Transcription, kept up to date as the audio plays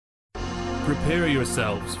Prepare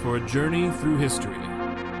yourselves for a journey through history.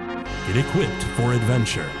 Get equipped for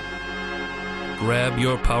adventure, Grab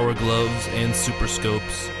your power gloves and super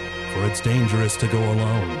scopes. for it's dangerous to go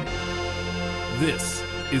alone. This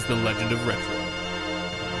is the Legend of Retro.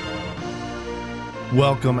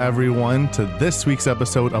 Welcome, everyone, to this week's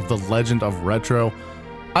episode of The Legend of Retro.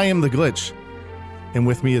 I am The Glitch, and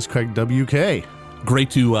with me is Craig WK. Great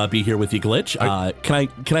to be here with you, Glitch.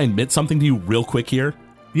 Can I admit something to you real quick here?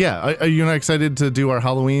 Yeah, are you not excited to do our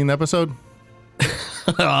Halloween episode?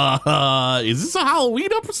 Is this a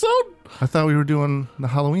Halloween episode? I thought we were doing the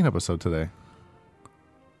Halloween episode today.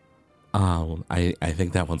 Oh, I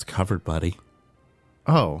think that one's covered, buddy.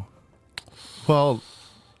 Oh. Well,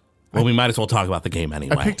 we might as well talk about the game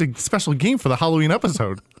anyway. I picked a special game for the Halloween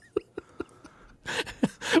episode.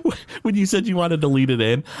 When you said you wanted to lead it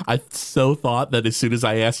in, I so thought that as soon as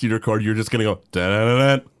I asked you to record, you're just going to go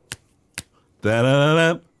da-da-da-da,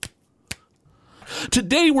 da-da-da-da.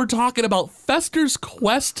 Today we're talking about Fester's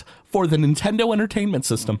Quest for the Nintendo Entertainment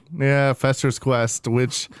System. Yeah, Fester's Quest,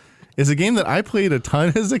 which is a game that I played a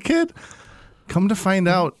ton as a kid. Come to find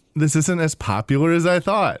out, this isn't as popular as I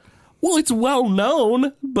thought. Well, it's well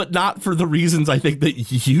known, but not for the reasons I think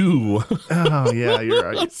that you. Oh, yeah, you're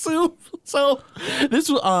right. So this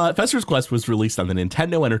Fester's Quest was released on the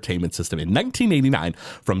Nintendo Entertainment System in 1989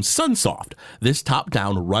 from Sunsoft. This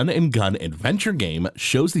top-down run-and-gun adventure game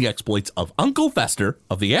shows the exploits of Uncle Fester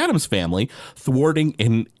of the Addams Family thwarting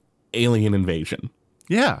an alien invasion.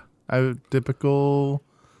 Yeah, a typical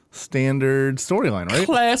standard storyline, right?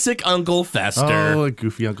 Classic Uncle Fester. Oh,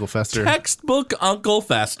 goofy Uncle Fester. Textbook Uncle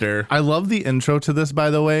Fester. I love the intro to this, by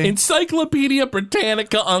the way. Encyclopedia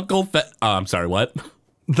Britannica Uncle Fester. I'm sorry, what?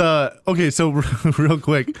 Okay, so real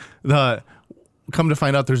quick, come to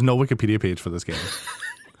find out there's no Wikipedia page for this game.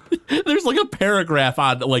 There's like a paragraph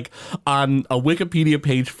on a Wikipedia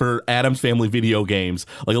page for Addams Family video games,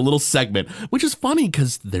 like a little segment, which is funny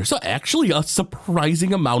because there's actually a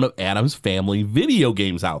surprising amount of Addams Family video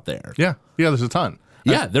games out there. Yeah, there's a ton.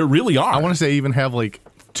 Yeah, there really are. I want to say I even have like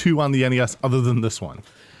 2 on the NES other than this one.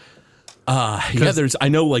 I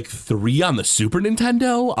know like 3 on the Super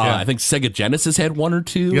Nintendo. Yeah. I think Sega Genesis had 1 or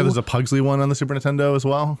 2. Yeah, there's a Pugsley one on the Super Nintendo as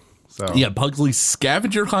well. So. Yeah, Pugsley's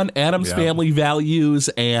Scavenger Hunt, Addams Family Values,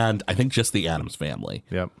 and I think just the Addams Family.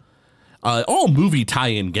 Yep. All movie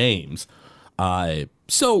tie-in games.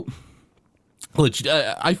 So,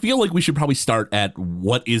 I feel like we should probably start at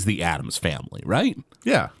what is the Addams Family, right?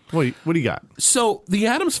 Yeah. What do you got? So, the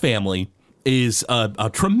Addams Family is a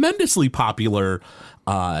tremendously popular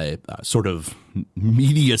sort of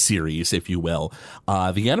media series, if you will.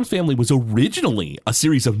 The Addams Family was originally a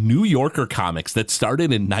series of New Yorker comics that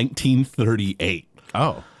started in 1938.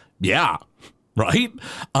 Oh. Yeah. Right?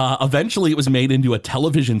 Eventually, it was made into a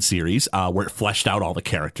television series where it fleshed out all the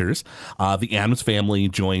characters. The Addams Family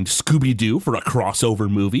joined Scooby-Doo for a crossover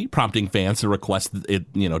movie, prompting fans to request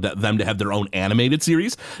them to have their own animated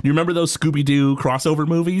series. Do you remember those Scooby-Doo crossover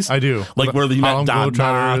movies? I do. Like where they met Don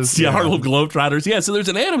Knotts. Yeah, Harlem Globetrotters. Yeah, so there's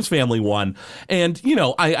an Addams Family one. And,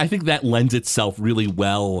 I think that lends itself really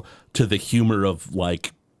well to the humor of,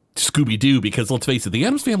 like, Scooby-Doo because, let's face it, the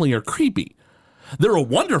Addams Family are creepy. They're a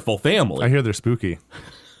wonderful family. I hear they're spooky.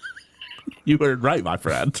 You heard right, my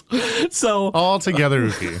friend. So all together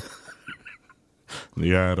spooky.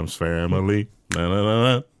 The Addams Family.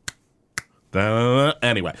 Da-da-da-da. Da-da-da.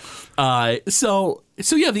 Anyway, so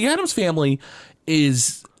yeah, the Addams Family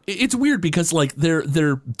it's weird because like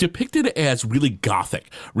they're depicted as really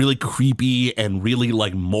gothic, really creepy, and really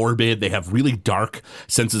like morbid. They have really dark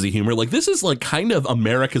senses of humor. Like this is like kind of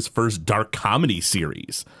America's first dark comedy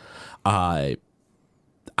series.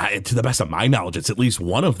 To the best of my knowledge, it's at least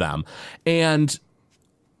one of them. And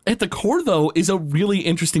at the core, though, is a really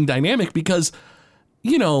interesting dynamic because,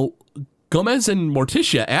 Gomez and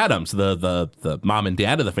Morticia Addams, the mom and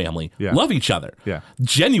dad of the family, love each other. Yeah.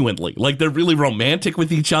 Genuinely. Like, they're really romantic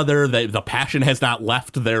with each other. The passion has not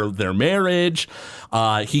left their marriage.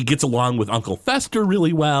 He gets along with Uncle Fester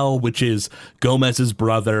really well, which is Gomez's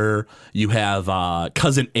brother. You have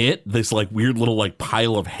Cousin It, this, like, weird little, like,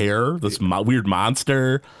 pile of hair, this weird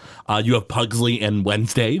monster. You have Pugsley and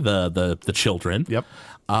Wednesday, the children. Yep.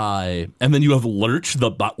 And then you have Lurch, the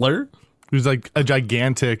butler. Who's like a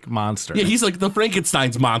gigantic monster. Yeah, he's like the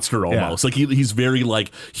Frankenstein's monster almost. Yeah. Like he's very like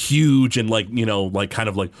huge and like, like kind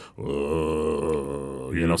of like,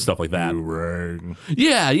 stuff like that.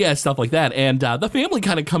 Yeah, stuff like that. And the family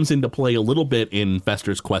kind of comes into play a little bit in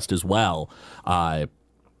Fester's Quest as well. Like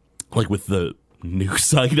with the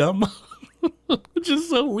news item, which is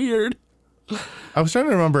so weird. I was trying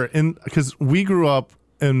to remember, because we grew up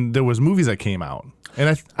and there was movies that came out.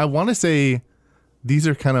 And I want to say these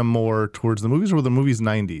are kind of more towards the movies, or the movies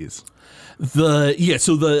 90s?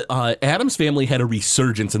 So the Addams Family had a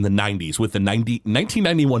resurgence in the 90s with the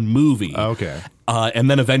 1991 movie. Okay. And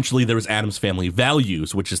then eventually there was Addams Family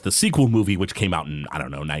Values, which is the sequel movie, which came out in, I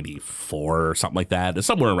don't know, 94 or something like that,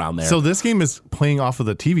 somewhere around there. So this game is playing off of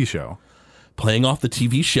the TV show. Playing off the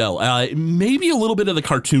TV show, maybe a little bit of the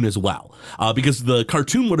cartoon as well, because the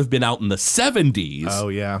cartoon would have been out in the 70s. Oh,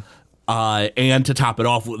 yeah. And to top it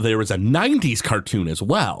off, there was a 90s cartoon as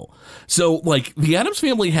well. So, like, the Addams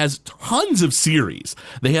Family has tons of series.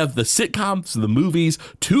 They have the sitcoms, the movies,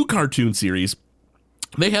 2 cartoon series.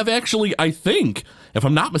 They have actually, I think, if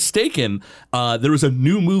I'm not mistaken, there was a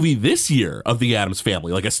new movie this year of the Addams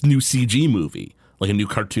Family, like a new CG movie. Like a new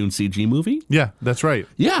cartoon CG movie? Yeah, that's right.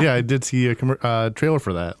 Yeah. Yeah, I did see a trailer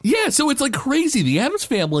for that. Yeah, so it's like crazy. The Addams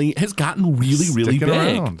Family has gotten really big.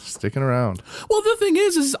 Sticking around. Well, the thing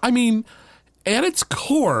is, I mean, at its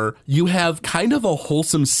core, you have kind of a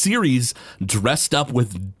wholesome series dressed up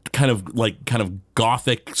with kind of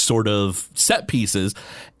gothic sort of set pieces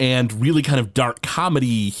and really kind of dark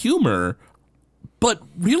comedy humor. But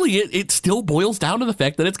really, it still boils down to the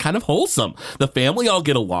fact that it's kind of wholesome. The family all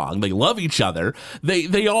get along. They love each other.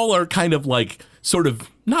 They all are kind of like sort of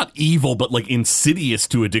not evil, but like insidious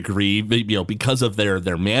to a degree, you know, because of their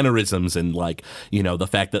mannerisms and like, you know, the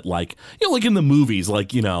fact that like, you know, like in the movies,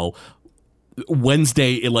 like, you know,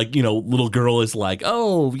 Wednesday, like, you know, little girl is like,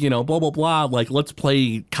 oh, you know, blah, blah, blah. Like, let's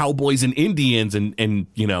play cowboys and Indians. And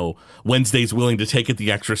you know, Wednesday's willing to take it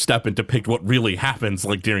the extra step and depict what really happens,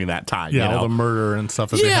 like, during that time. Yeah, you know? all the murder and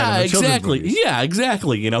stuff that they had in the children's movies. Yeah,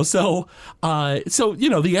 exactly. You know, so, you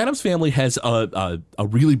know, the Addams Family has a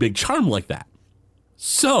really big charm like that.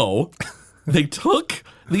 So they took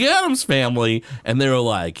the Addams Family and they were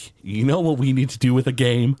like, you know what we need to do with a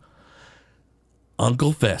game?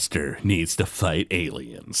 Uncle Fester needs to fight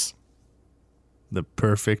aliens. The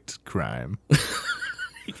perfect crime.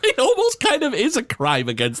 It almost kind of is a crime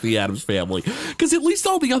against the Addams Family, because at least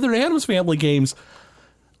all the other Addams Family games,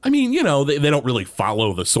 I mean, you know, they don't really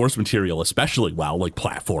follow the source material especially well, like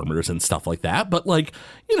platformers and stuff like that. But like,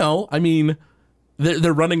 you know, I mean,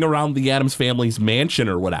 they're running around the Addams Family's mansion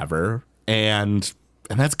or whatever, and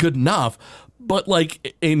that's good enough. But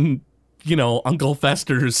like in, you know, Uncle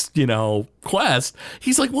Fester's, you know, quest,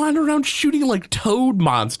 he's like wandering around shooting like toad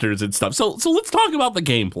monsters and stuff. So let's talk about the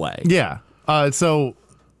gameplay. Yeah. So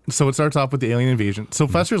it starts off with the alien invasion. So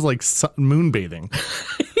Fester's like moonbathing.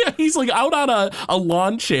 Yeah, he's like out on a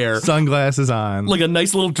lawn chair. Sunglasses on. Like a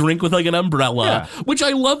nice little drink with like an umbrella, Yeah. which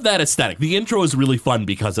I love that aesthetic. The intro is really fun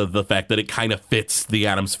because of the fact that it kind of fits the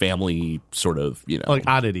Addams Family sort of, you know. Like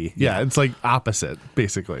oddity. Yeah, it's like opposite,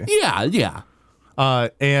 basically. Yeah.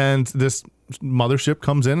 And this mothership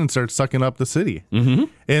comes in and starts sucking up the city. Mm-hmm.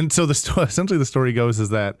 And so essentially the story goes is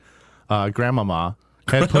that Grandmama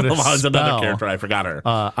had put a was another spell character. I forgot her.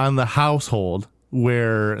 on the household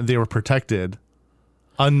where they were protected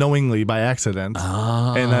unknowingly by accident.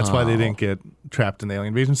 And that's why they didn't get trapped in the alien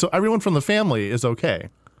invasion. So everyone from the family is okay.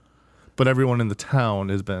 But everyone in the town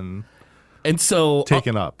has been And so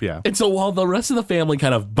taken up, yeah. And so while the rest of the family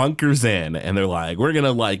kind of bunkers in and they're like, we're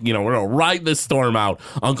gonna like, you know, we're gonna ride this storm out,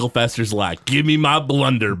 Uncle Fester's like, give me my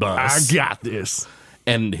blunderbuss. I got this.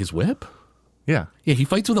 And his whip? Yeah. Yeah, he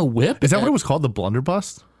fights with a whip. Is that what it was called? The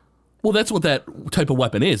blunderbuss? Well, that's what that type of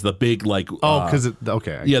weapon is. The big like. Oh, because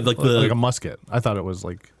okay. Yeah, like like a musket. I thought it was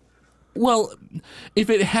like. Well, if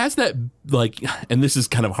it has that, like, and this is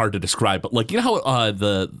kind of hard to describe, but like, you know how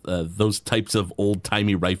those types of old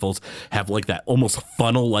timey rifles have like that almost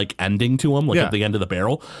funnel like ending to them, like Yeah. at the end of the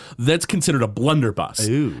barrel? That's considered a blunderbuss.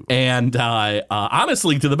 Ooh. And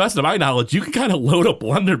honestly, to the best of my knowledge, you can kind of load a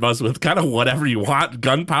blunderbuss with kind of whatever you want,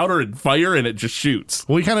 gunpowder and fire, and it just shoots.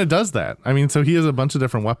 Well, he kind of does that. I mean, so he has a bunch of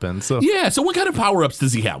different weapons. So Yeah. So what kind of power ups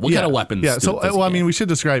does he have? What kind of weapons? Yeah. So, does he well, I mean, have? we should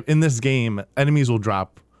describe in this game, enemies will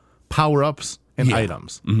drop power-ups and Yeah.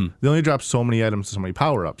 items. Mm-hmm. They only drop so many items and so many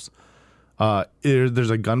power-ups. There's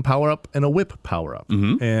a gun power-up and a whip power-up.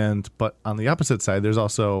 Mm-hmm. But on the opposite side, there's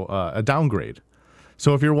also a downgrade.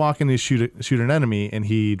 So if you're walking to shoot an enemy and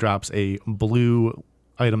he drops a blue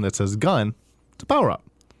item that says gun, it's a power-up.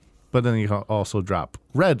 But then you can also drop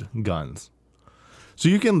red guns. So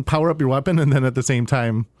you can power up your weapon and then at the same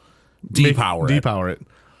time depower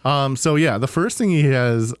it. So yeah, the first thing he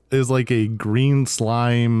has is like a green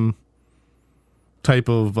slime type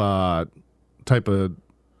of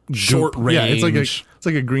Short goop. range. Yeah, it's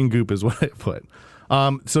like a green goop is what I put.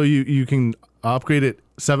 So you can upgrade it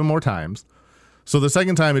 7 more times. So the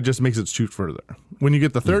second time it just makes it shoot further. When you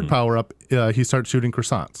get the third power up, he starts shooting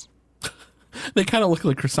croissants. They kind of look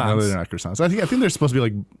like croissants. No, they're not croissants. I think they're supposed to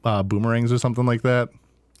be like boomerangs or something like that.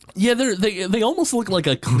 Yeah, they almost look like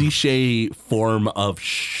a cliche form of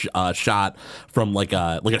shot from like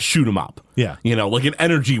a shoot 'em up. Yeah. Like an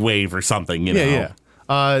energy wave or something. You know?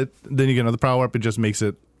 Yeah. Then you get another power up. It just makes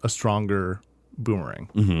it a stronger boomerang.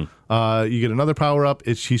 You get another power up.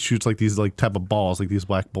 He shoots like these type of balls, like these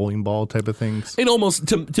black bowling ball type of things. It almost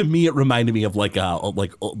to me it reminded me of like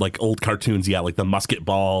old cartoons. Yeah, like the musket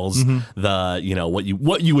balls. The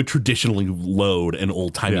what you would traditionally load an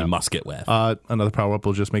old timey musket with. Another power up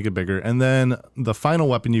will just make it bigger, and then the final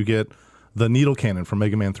weapon you get, the needle cannon from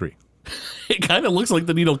Mega Man 3. It kind of looks like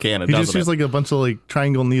the needle cannon. You just use like a bunch of like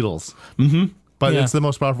triangle needles. But it's the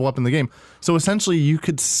most powerful weapon in the game. So essentially, you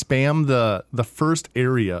could spam the first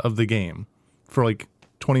area of the game for like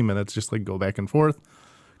 20 minutes, just like go back and forth,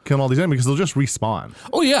 kill all these enemies because they'll just respawn.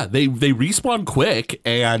 Oh yeah, they respawn quick,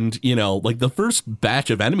 and like the first batch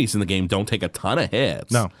of enemies in the game don't take a ton of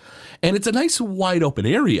hits. No, and it's a nice wide open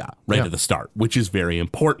area right at the start, which is very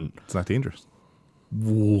important. It's not dangerous.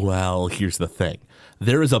 Well, here's the thing: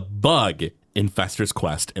 there is a bug in Fester's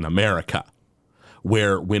Quest in America,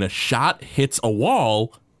 where when a shot hits a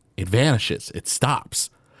wall, it vanishes. It stops.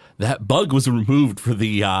 That bug was removed for the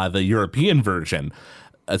European version,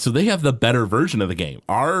 so they have the better version of the game.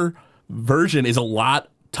 Our version is a lot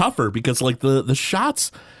tougher because like the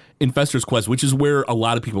shots in Fester's Quest, which is where a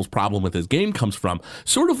lot of people's problem with this game comes from,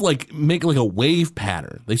 sort of like make like a wave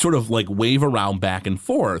pattern. They sort of like wave around back and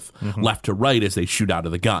forth, left to right as they shoot out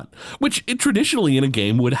of the gun, which traditionally in a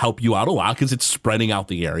game would help you out a lot because it's spreading out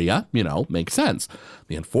the area, makes sense.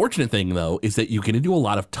 The unfortunate thing, though, is that you get into a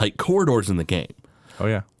lot of tight corridors in the game. Oh,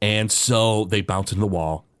 yeah. And so they bounce into the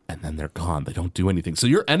wall, and then they're gone. They don't do anything. So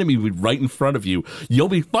your enemy will be right in front of you. You'll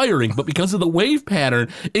be firing, but because of the wave pattern,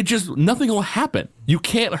 nothing will happen. You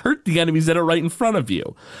can't hurt the enemies that are right in front of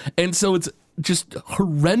you. And so it's just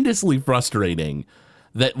horrendously frustrating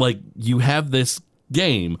that like you have this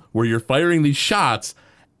game where you're firing these shots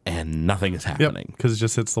and nothing is happening. Because it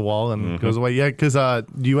just hits the wall and goes away. Yeah, because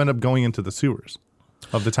you end up going into the sewers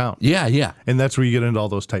of the town. Yeah. And that's where you get into all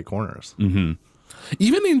those tight corners.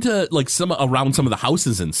 Even into like around some of the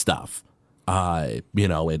houses and stuff, it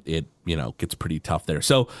gets pretty tough there.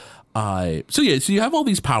 So you have all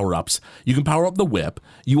these power ups. You can power up the whip.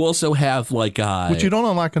 You also have like which you don't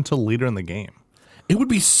unlock until later in the game. It would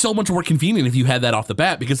be so much more convenient if you had that off the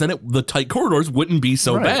bat because then the tight corridors wouldn't be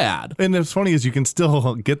so bad. And what's funny is you can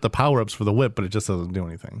still get the power ups for the whip, but it just doesn't do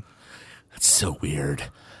anything. That's so weird.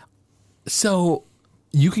 So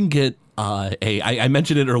you can get. I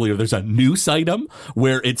mentioned it earlier. There's a noose item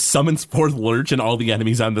where it summons forth Lurch and all the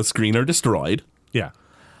enemies on the screen are destroyed. Yeah.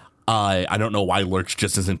 I don't know why Lurch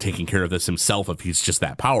just isn't taking care of this himself if he's just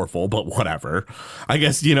that powerful, but whatever. I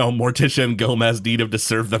guess, Morticia and Gomez need him to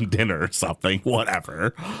serve them dinner or something.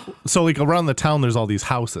 Whatever. So, like, around the town, there's all these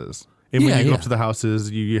houses. And when you go up to the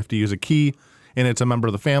houses, you have to use a key, and it's a member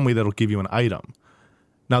of the family that'll give you an item.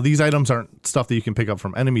 Now, these items aren't stuff that you can pick up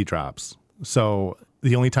from enemy drops. So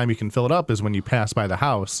the only time you can fill it up is when you pass by the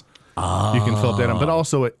house. You can fill up that item. But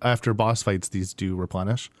also after boss fights, these do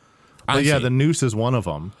replenish. But the noose is one of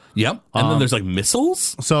them. Yep. And then there's like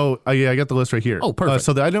missiles. So I got the list right here. Oh, perfect.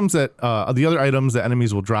 So the items the other items that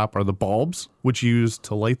enemies will drop are the bulbs, which you use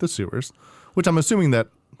to light the sewers, which I'm assuming that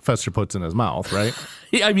Fester puts in his mouth, right?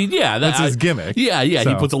 That's his gimmick. Yeah. So.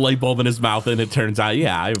 He puts a light bulb in his mouth, and it turns out,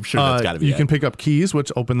 I'm sure that's got to be. You can pick up keys,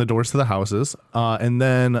 which open the doors to the houses, and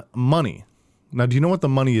then money. Now, do you know what the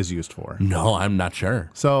money is used for? No, I'm not sure.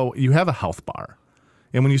 So you have a health bar,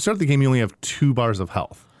 and when you start the game, you only have 2 bars of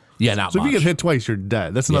health. Yeah, not so much. If you get hit twice, you're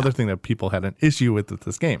dead. That's another thing that people had an issue with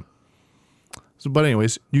this game. So, but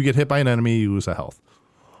anyways, you get hit by an enemy, you lose a health.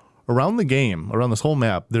 Around the game, around this whole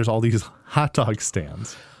map, there's all these hot dog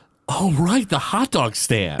stands. Oh, right, the hot dog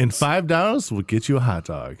stand. And $5 will get you a hot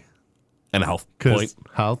dog. And a health point.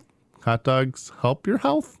 Hot dogs help your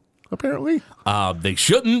health, apparently. They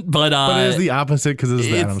shouldn't, but it is the opposite because it's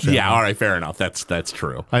the Addams Family. Yeah, all right, fair enough. That's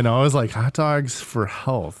true. I know. I was like, hot dogs for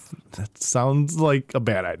health. That sounds like a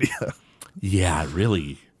bad idea. Yeah,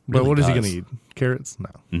 really. But what does. is he going to eat? Carrots? No.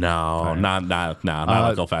 Right. Not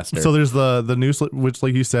Uncle Fester. So there's the noose, which,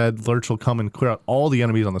 like you said, Lurch will come and clear out all the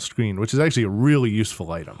enemies on the screen, which is actually a really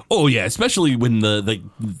useful item. Oh yeah, especially when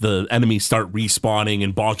the enemies start respawning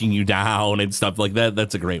and bogging you down and stuff like that.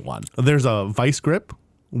 That's a great one. There's a vice grip,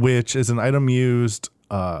 which is an item used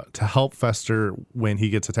to help Fester when he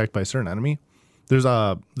gets attacked by a certain enemy. There's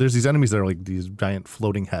these enemies that are like these giant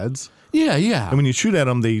floating heads. Yeah. And when you shoot at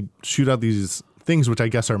them, they shoot out these things, which I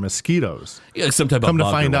guess are mosquitoes. Yeah, some type of bug. Come to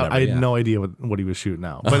find out, whatever, I had no idea what he was shooting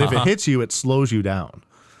out. But if it hits you, it slows you down,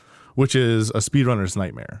 which is a speedrunner's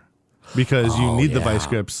nightmare because you need the vice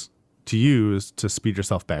grips to use to speed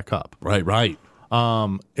yourself back up. Right.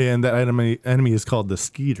 And that enemy is called the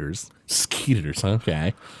Skeeters. Skeeters,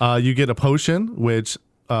 okay. You get a potion, which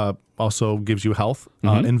also gives you health.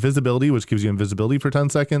 Invisibility, which gives you invisibility for 10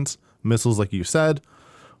 seconds. Missiles, like you said,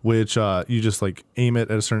 which you just like aim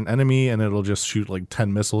it at a certain enemy and it'll just shoot like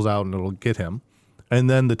 10 missiles out and it'll get him. And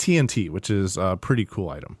then the TNT, which is a pretty cool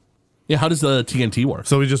item. Yeah, how does the TNT work?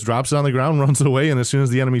 So he just drops it on the ground, runs away, and as soon as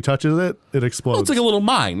the enemy touches it, it explodes. Oh, it's like a little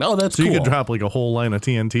mine. Oh, that's so cool. You could drop like a whole line of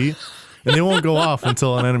TNT, and they won't go off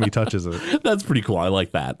until an enemy touches it. That's pretty cool. I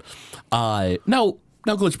like that. Now,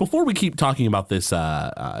 Glitch, before we keep talking about this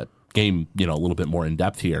game, a little bit more in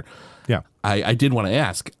depth here, Yeah. I did want to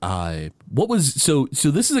ask, what was so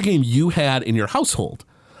this is a game you had in your household,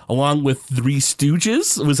 along with Three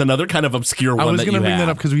Stooges. It was another kind of obscure one. I was going to bring that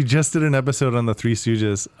up because we just did an episode on the Three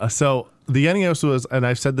Stooges. So the NES was, and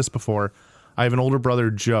I've said this before, I have an older brother,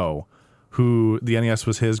 Joe, who the NES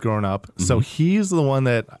was his growing up. So he's the one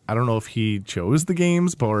that, I don't know if he chose the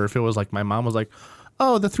games, or if it was like my mom was like,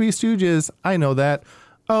 oh, the Three Stooges, I know that.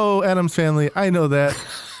 Oh, Addams Family, I know that.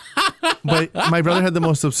 But my brother had the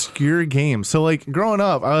most obscure games. So like growing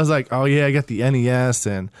up, I was like, oh yeah, I got the NES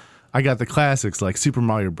and I got the classics like Super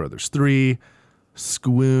Mario Brothers 3,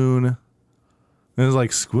 Squoon. And it was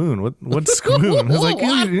like, Squoon? What's Squoon? I was like,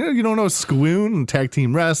 you don't know Squoon and Tag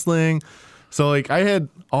Team Wrestling. So like I had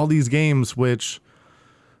all these games, which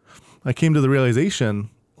I came to the realization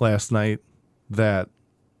last night that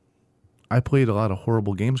I played a lot of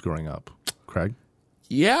horrible games growing up, Craig.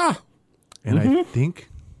 Yeah. And I think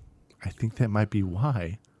that might be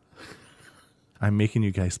why I'm making you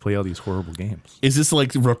guys play all these horrible games. Is this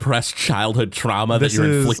like repressed childhood trauma that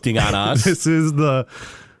you're inflicting on us? This is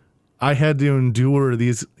I had to endure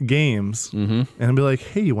these games and be like,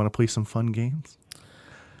 hey, you want to play some fun games?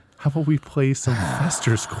 How about we play some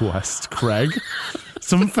Fester's Quest, Craig?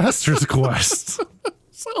 Some Fester's Quest.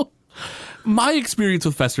 So, my experience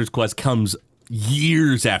with Fester's Quest comes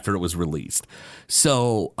years after it was released.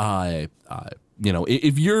 So,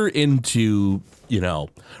 if you're into,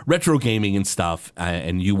 retro gaming and stuff,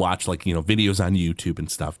 and you watch like, videos on YouTube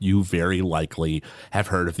and stuff, you very likely have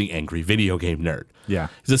heard of the Angry Video Game Nerd. Yeah.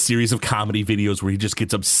 It's a series of comedy videos where he just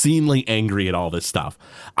gets obscenely angry at all this stuff.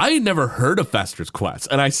 I had never heard of Fester's Quest,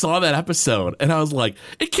 and I saw that episode, and I was like,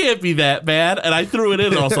 it can't be that bad. And I threw it in,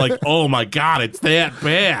 and I was like, oh my God, it's that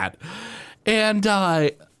bad. And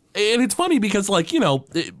it's funny because, like,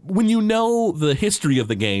 when you know the history of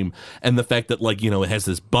the game and the fact that, like, it has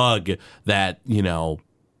this bug that,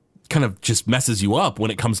 kind of just messes you up when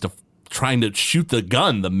it comes to trying to shoot the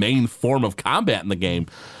gun, the main form of combat in the game,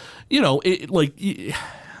 not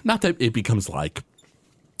that it becomes, like,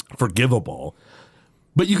 forgivable,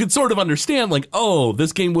 but you could sort of understand, like, oh,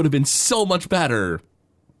 this game would have been so much better.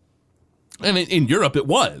 And in Europe, it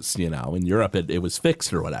was, in Europe, it was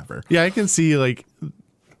fixed or whatever. Yeah, I can see,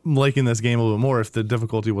 liking this game a little bit more if the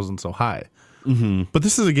difficulty wasn't so high. But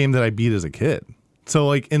this is a game that I beat as a kid. So,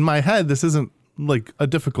 like, in my head, this isn't, like, a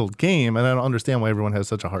difficult game, and I don't understand why everyone has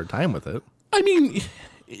such a hard time with it. I mean,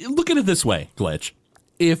 look at it this way, Glitch.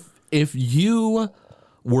 If you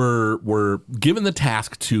were given the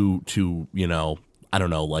task to I don't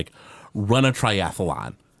know, like, run a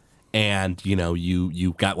triathlon, and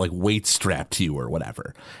you got like weights strapped to you or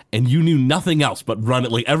whatever, and you knew nothing else but run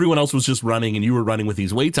it, like everyone else was just running and you were running with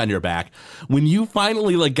these weights on your back, when you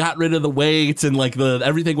finally like got rid of the weights and like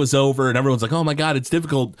everything was over and everyone's like, oh my God, it's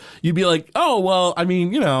difficult, you'd be like, oh well, I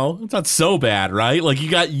mean, it's not so bad, right? Like you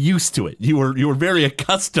got used to it, you were very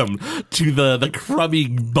accustomed to the crummy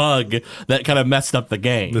bug that kind of messed up the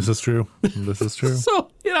game. This is true.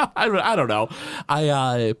 So I don't know,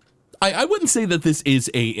 I wouldn't say that this is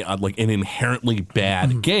an inherently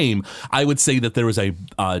bad game. I would say that there was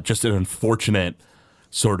just an unfortunate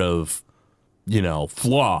sort of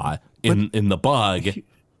flaw in the bug.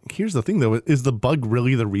 Here's the thing, though: is the bug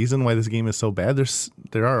really the reason why this game is so bad?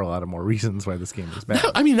 There are a lot of more reasons why this game is bad.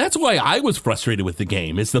 I mean, that's why I was frustrated with the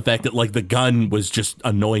game. Is the fact that like the gun was just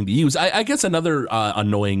annoying to use. I guess another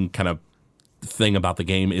annoying kind of thing about the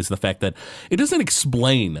game is the fact that it doesn't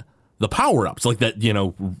explain the power-ups, like that,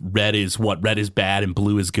 red is bad and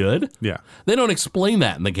blue is good. Yeah. They don't explain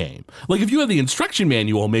that in the game. Like, if you have the instruction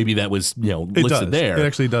manual, maybe that was, listed there. It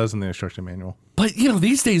actually does in the instruction manual. But,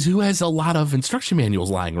 these days, who has a lot of instruction manuals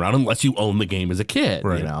lying around unless you own the game as a kid,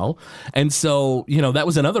 right. And so, that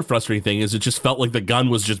was another frustrating thing, is it just felt like the gun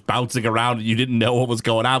was just bouncing around and you didn't know what was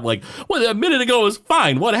going on. Like, well, a minute ago it was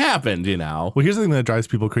fine. What happened, Well, here's the thing that drives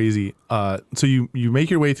people crazy. So you make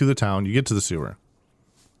your way through the town, you get to the sewer.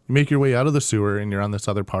 You make your way out of the sewer and you're on this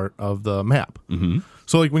other part of the map.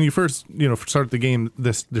 So like when you first start the game,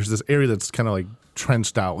 there's this area that's kind of like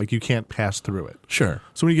trenched out, like you can't pass through it. Sure.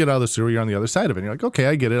 So when you get out of the sewer, you're on the other side of it. And you're like, okay,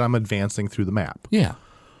 I get it. I'm advancing through the map. Yeah.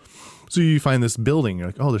 So you find this building. You're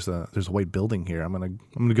like, oh, there's a white building here. I'm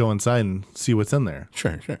gonna go inside and see what's in there.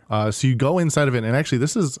 Sure. So you go inside of it, and actually,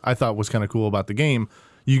 I thought was kind of cool about the game.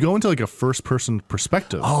 You go into like a first person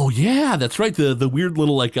perspective. Oh yeah, that's right. The weird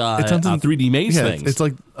little like 3D maze things. It's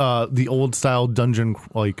like the old style dungeon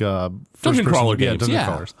Dungeon crawler games. Dungeon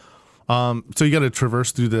crawlers. So you got to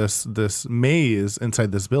traverse through this maze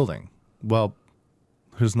inside this building. Well,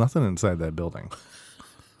 there's nothing inside that building.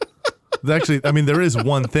 Actually, I mean, there is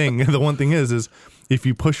one thing. The one thing is if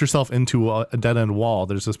you push yourself into a dead end wall,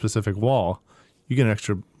 there's a specific wall, you get an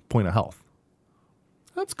extra point of health.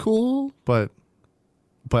 That's cool. But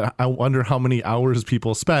I wonder how many hours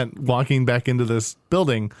people spent walking back into this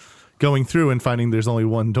building, going through and finding there's only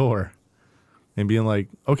one door, and being like,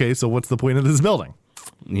 okay, so what's the point of this building?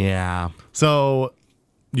 Yeah. So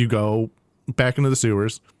you go back into the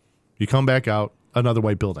sewers, you come back out, another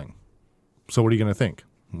white building. So what are you going to think?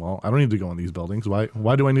 Well, I don't need to go in these buildings.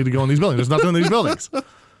 Why do I need to go in these buildings? There's nothing in these buildings.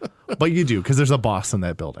 But you do, because there's a boss in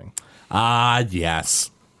that building.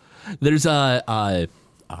 Yes. There's some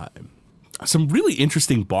really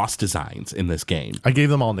interesting boss designs in this game. I gave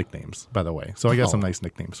them all nicknames, by the way. So I got some nice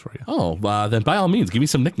nicknames for you. Oh, then by all means, give me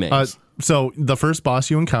some nicknames. So the first boss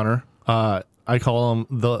you encounter, I call him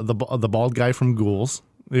the bald guy from Ghouls.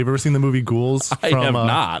 Have you ever seen the movie Ghouls? I have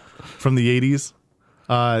not. From the 80s.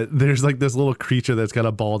 There's like this little creature that's got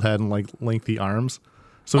a bald head and like lengthy arms.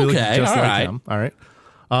 So he looks just like him. All right.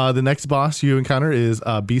 The next boss you encounter is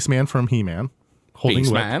Beastman from He-Man.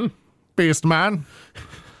 Beastman? Beastman.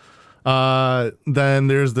 Then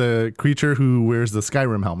there's the creature who wears the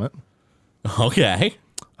Skyrim helmet. Okay.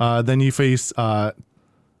 Then you face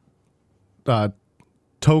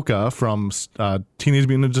Toka from Teenage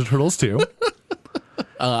Mutant Ninja Turtles 2.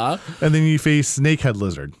 And then you face Snakehead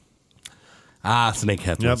Lizard.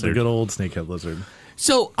 Snakehead Lizard. Yep, the good old Snakehead Lizard.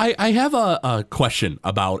 So I have a question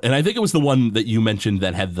about, and I think it was the one that you mentioned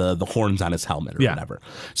that had the horns on his helmet or whatever.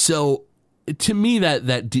 So to me,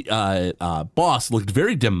 that boss looked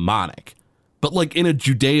very demonic, but like in a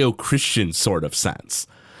Judeo-Christian sort of sense.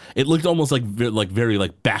 It looked almost like very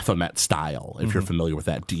Baphomet style, if you're familiar with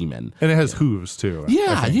that demon. And it has hooves too.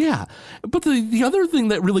 Yeah. But the other thing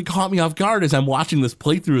that really caught me off guard as I'm watching this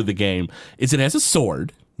playthrough of the game is it has a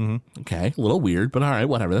sword. Mm-hmm. Okay, a little weird, but all right,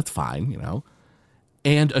 whatever, that's fine, you know.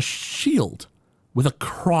 And a shield with a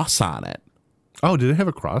cross on it. Oh, did it have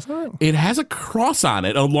a cross on it? It has a cross on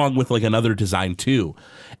it, along with like another design too.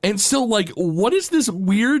 And so, like, what is this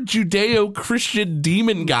weird Judeo-Christian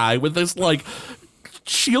demon guy with this like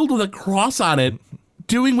shield with a cross on it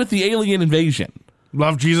doing with the alien invasion?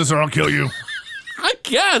 Love Jesus or I'll kill you. I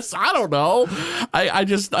guess. I don't know. I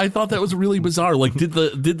thought that was really bizarre. Like, did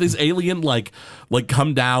this alien like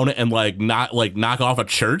come down and knock off a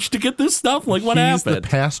church to get this stuff? Like, what happened? He's the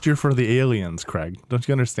pasture for the aliens, Craig. Don't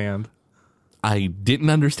you understand? I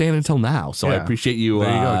didn't understand until now, so I appreciate you.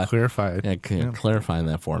 There you go. Clarified. Clarifying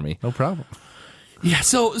that for me. No problem. Yeah,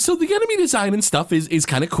 so the enemy design and stuff is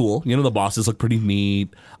kind of cool. You know, the bosses look pretty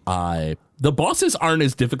neat. The bosses aren't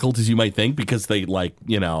as difficult as you might think because they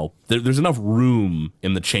there's enough room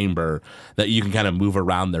in the chamber that you can kind of move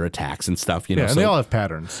around their attacks and stuff. You know, and they all have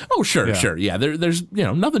patterns. Oh, sure. Yeah, there's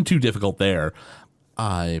nothing too difficult there.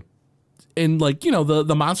 And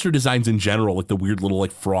the monster designs in general, like the weird little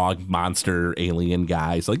like frog monster alien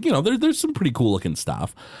guys, there's some pretty cool looking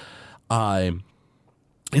stuff.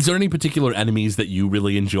 Is there any particular enemies that you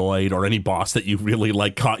really enjoyed, or any boss that you really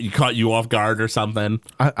caught you off guard or something?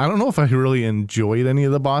 I don't know if I really enjoyed any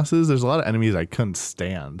of the bosses. There's a lot of enemies I couldn't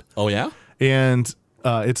stand. Oh yeah, and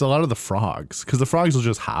it's a lot of the frogs, because the frogs will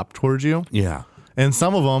just hop towards you. Yeah, and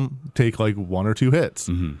some of them take like 1 or 2 hits.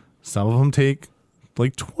 Mm-hmm. Some of them take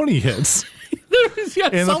like 20 hits.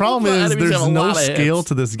 And the problem is there's no scale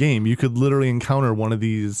to this game. You could literally encounter one of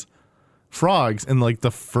these frogs in like the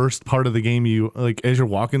first part of the game, you like as you're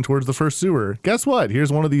walking towards the first sewer. Guess what? Here's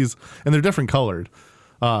one of these, and they're different colored,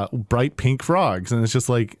 bright pink frogs, and it's just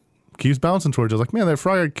like keeps bouncing towards you. I was like, man, that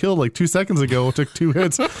frog I killed like 2 seconds ago took 2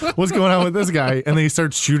 hits. What's going on with this guy? And then he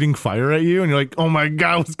starts shooting fire at you, and you're like, oh my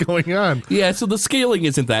god, what's going on? Yeah, so the scaling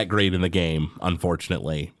isn't that great in the game,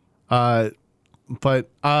 unfortunately. But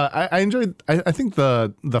I enjoyed. I think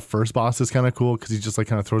the first boss is kind of cool because he just like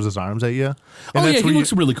kind of throws his arms at you. And he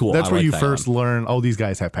looks really cool. That's where you first learn. Oh, these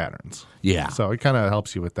guys have patterns. Yeah. So it kind of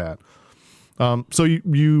helps you with that. So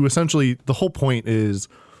you essentially, the whole point is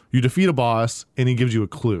you defeat a boss and he gives you a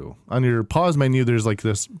clue on your pause menu. There's like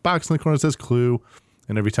this box in the corner that says clue,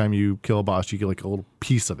 and every time you kill a boss, you get like a little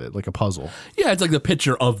piece of it, like a puzzle. Yeah, it's like the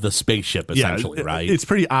picture of the spaceship, essentially, right? It's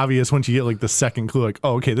pretty obvious once you get like the second clue, like,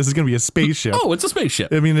 oh, okay, this is going to be a spaceship. Oh, it's a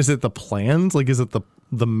spaceship. I mean, is it the plans? Like, is it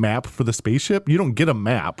the map for the spaceship? You don't get a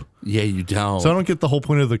map. Yeah, you don't. So I don't get the whole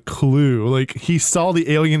point of the clue. Like, he saw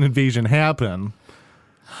the alien invasion happen.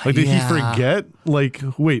 Like, did he forget? Like,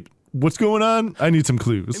 wait, what's going on? I need some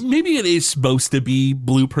clues. Maybe it is supposed to be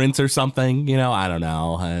blueprints or something. You know, I don't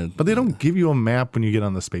know. But they don't give you a map when you get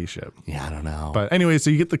on the spaceship. Yeah, I don't know. But anyway, so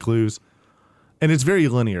you get the clues. And it's very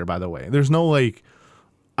linear, by the way. There's no like,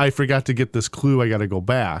 I forgot to get this clue, I got to go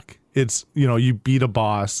back. It's, you know, you beat a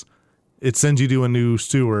boss, it sends you to a new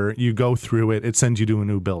sewer, you go through it, it sends you to a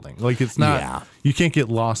new building. Like, it's not, you can't get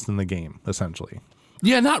lost in the game, essentially.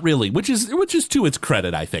 Yeah, not really, which is to its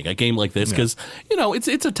credit, I think, a game like this, because, you know, it's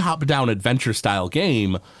a top-down adventure-style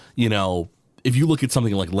game. You know, if you look at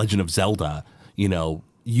something like Legend of Zelda, you know,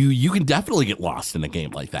 you can definitely get lost in a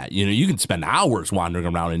game like that. You know, you can spend hours wandering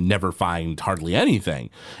around and never find hardly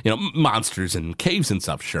anything. You know, monsters and caves and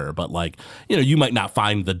stuff, sure, but like, you know, you might not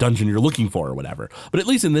find the dungeon you're looking for or whatever. But at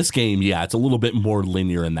least in this game, yeah, it's a little bit more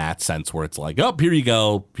linear in that sense, where it's like, oh, here you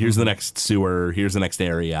go, here's the next sewer, here's the next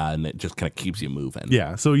area, and it just kind of keeps you moving.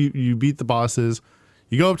 Yeah, so you beat the bosses,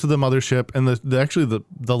 you go up to the mothership, and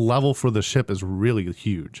the level for the ship is really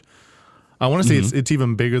huge. I want to say it's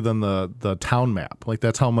even bigger than the town map. Like,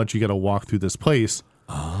 that's how much you got to walk through this place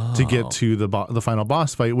to get to the final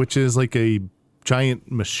boss fight, which is like a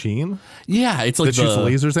giant machine. Yeah, it's like that shoots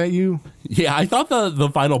lasers at you. Yeah, I thought the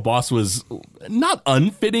final boss was not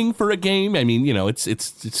unfitting for a game. I mean, you know, it's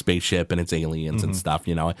spaceship and it's aliens and stuff.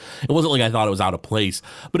 You know, it wasn't like I thought it was out of place.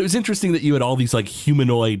 But it was interesting that you had all these like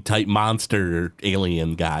humanoid type monster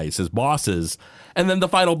alien guys as bosses. And then the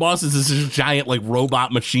final boss is this giant, like,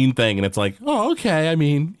 robot machine thing. And it's like, oh, okay. I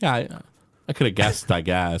mean, yeah, I could have guessed, I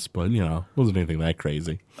guess. But, you know, it wasn't anything that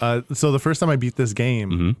crazy. So the first time I beat this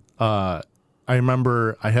game, I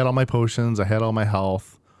remember I had all my potions. I had all my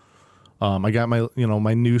health. I got my, you know,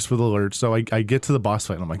 my noose for the alert. So I get to the boss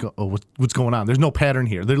fight. And I'm like, oh, what's going on? There's no pattern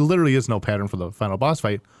here. There literally is no pattern for the final boss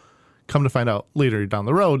fight. Come to find out later down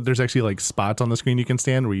the road, there's actually, like, spots on the screen you can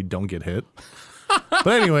stand where you don't get hit.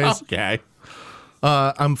 But anyways. Okay.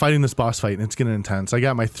 I'm fighting this boss fight, and it's getting intense. I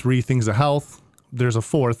got my 3 things of health. There's a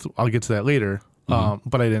 4th. I'll get to that later,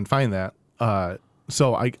 but I didn't find that.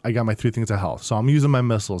 So I got my 3 things of health. So I'm using my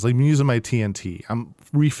missiles. I'm using my TNT. I'm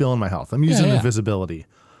refilling my health. I'm using invisibility.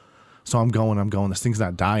 So I'm going. This thing's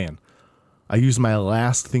not dying. I use my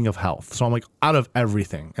last thing of health. So I'm like out of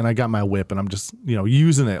everything, and I got my whip, and I'm just, you know,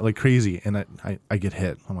 using it like crazy, and I get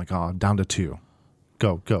hit. I'm like, oh, down to 2.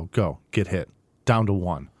 Go. Get hit. Down to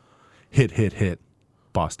 1. Hit.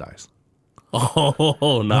 Boss dies. Oh,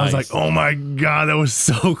 nice. And I was like, oh my God, that was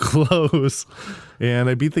so close. And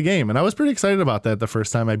I beat the game. And I was pretty excited about that the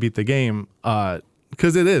first time I beat the game.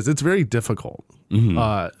 Because it's very difficult.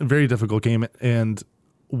 Very difficult game. And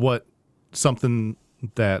something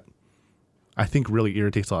that I think really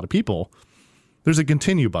irritates a lot of people, there's a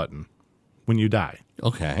continue button when you die.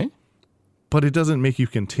 Okay. But it doesn't make you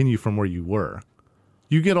continue from where you were.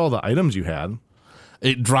 You get all the items you had.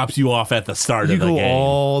 It drops you off at the start of the game. You go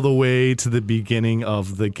all the way to the beginning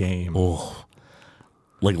of the game. Oh,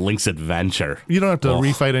 like Link's Adventure. You don't have to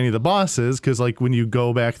refight any of the bosses, because like when you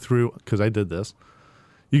go back through, because I did this,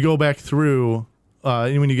 you go back through,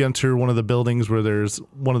 and when you get into one of the buildings where there's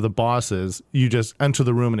one of the bosses, you just enter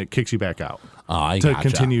the room and it kicks you back out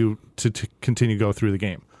continue to continue go through the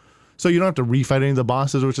game. So you don't have to refight any of the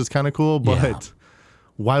bosses, which is kind of cool, but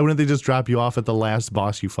why wouldn't they just drop you off at the last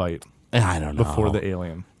boss you fight? I don't know. Before the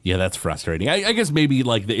alien. Yeah, that's frustrating. I guess maybe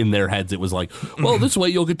like in their heads it was like, well, this way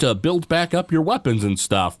you'll get to build back up your weapons and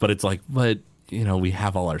stuff. But it's like, you know, we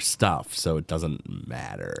have all our stuff, so it doesn't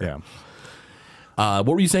matter. Yeah. What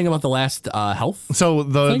were you saying about the last health? So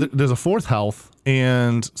there's a 4th health,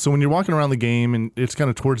 and so when you're walking around the game, and it's kind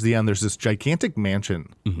of towards the end, there's this gigantic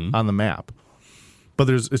mansion on the map, but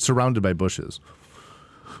it's surrounded by bushes.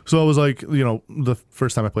 So I was like, you know, the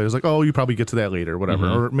first time I played, I was like, oh, you probably get to that later, whatever.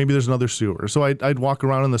 Or maybe there's another sewer. So I'd walk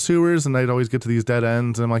around in the sewers, and I'd always get to these dead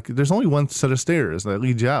ends. And I'm like, there's only one set of stairs that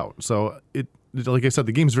leads you out. So like I said,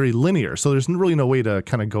 the game's very linear. So there's really no way to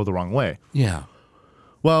kind of go the wrong way. Yeah.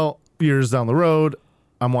 Well, years down the road,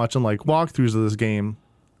 I'm watching like walkthroughs of this game.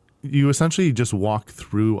 You essentially just walk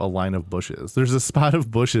through a line of bushes. There's a spot of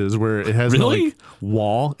bushes where it has no like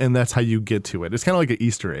wall, and that's how you get to it. It's kind of like an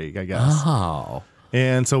Easter egg, I guess. Oh.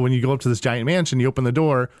 And so when you go up to this giant mansion, you open the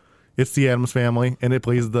door, it's the Addams Family, and it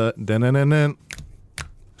plays the dun-dun-dun-dun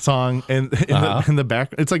song. And in the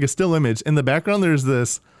back, it's like a still image. In the background, there's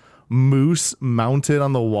this moose mounted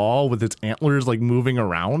on the wall with its antlers like moving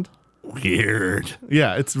around. Weird.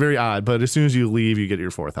 Yeah, it's very odd. But as soon as you leave, you get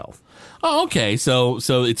your 4th health. Oh, okay. So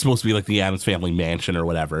it's supposed to be like the Addams Family mansion or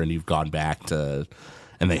whatever, and you've gone back to,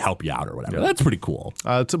 and they help you out or whatever. Yeah. That's pretty cool.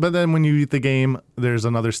 But then when you beat the game, there's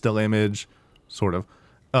another still image, sort of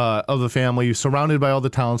the family surrounded by all the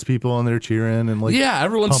townspeople, and they're cheering and like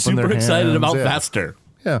everyone's super excited about Fester.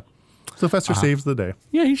 Yeah. So Fester saves the day.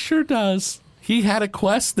 Yeah, he sure does. He had a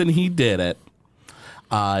quest, and he did it.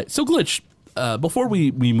 So Glitch, before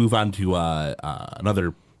we move on to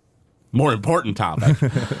another more important topic,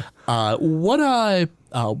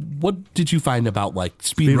 what did you find about like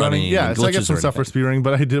speedrunning? Yeah, so I got some stuff for speedrunning,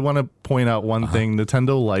 but I did want to point out one thing.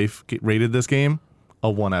 Nintendo Life rated this game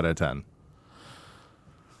a 1 out of 10.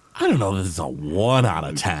 I don't know if this is a 1 out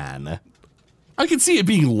of 10. I could see it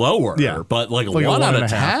being lower, but like a 1 out of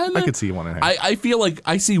 10? I could see 1.5. I feel like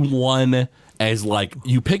I see 1 as like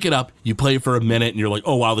you pick it up, you play it for a minute, and you're like,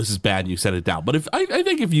 oh wow, this is bad, and you set it down. But I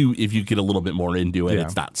think if you get a little bit more into it,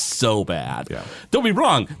 it's not so bad. Yeah. Don't be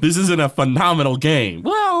wrong, this isn't a phenomenal game.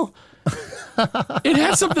 Well, it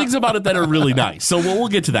has some things about it that are really nice. So we'll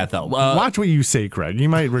get to that though. Watch what you say, Craig. You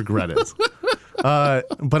might regret it.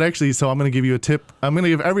 But actually, so I'm going to give you a tip. I'm going to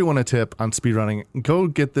give everyone a tip on speedrunning. Go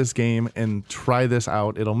get this game and try this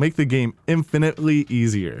out. It'll make the game infinitely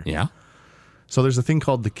easier. Yeah. So there's a thing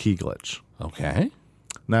called the key glitch. Okay.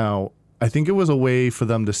 Now, I think it was a way for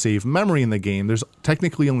them to save memory in the game. There's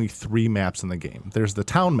technically only 3 maps in the game. There's the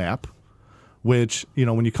town map, which,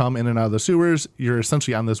 when you come in and out of the sewers, you're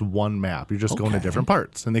essentially on this one map. You're just going to different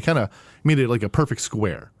parts. And they kind of made it like a perfect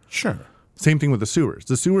square. Sure. Same thing with the sewers.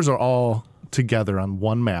 The sewers are all together on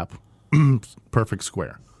one map, perfect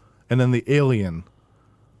square. And then the alien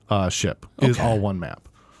ship is all one map.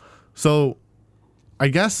 So I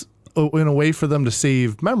guess in a way for them to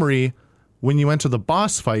save memory, when you enter the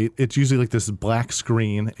boss fight, it's usually like this black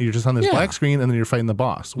screen. You're just on this black screen, and then you're fighting the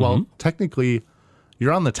boss. Well, technically,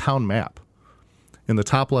 you're on the town map in the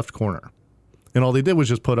top left corner. And all they did was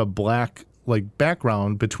just put a black like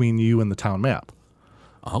background between you and the town map.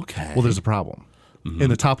 Okay. Well, there's a problem.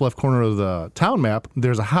 In the top left corner of the town map,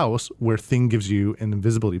 there's a house where Thing gives you an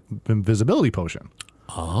invisibility potion.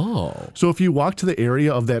 Oh. So if you walk to the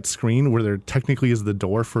area of that screen where there technically is the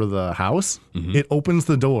door for the house, it opens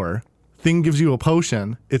the door. Thing gives you a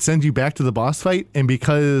potion. It sends you back to the boss fight, and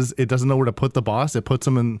because it doesn't know where to put the boss, it puts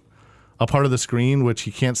him in a part of the screen which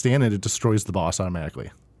he can't stand, and it destroys the boss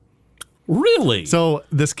automatically. Really? So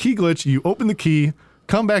this key glitch, you open the key,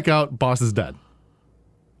 come back out, boss is dead.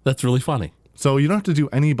 That's really funny. So you don't have to do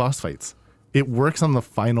any boss fights. It works on the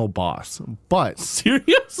final boss. But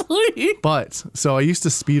seriously? So I used to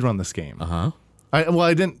speedrun this game.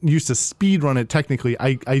 I didn't used to speedrun it technically.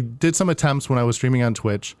 I did some attempts when I was streaming on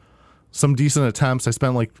Twitch. Some decent attempts. I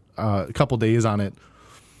spent like a couple days on it.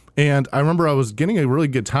 And I remember I was getting a really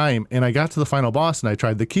good time, and I got to the final boss, and I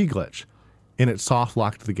tried the key glitch, and it soft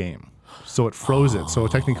locked the game. So it froze it. So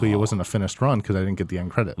technically it wasn't a finished run because I didn't get the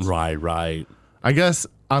end credits. Right. I guess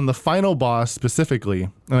on the final boss specifically,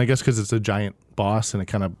 and I guess because it's a giant boss and it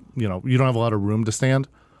kind of, you don't have a lot of room to stand,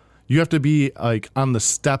 you have to be like on the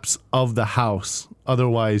steps of the house.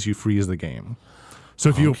 Otherwise you freeze the game. So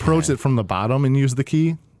if you approach it from the bottom and use the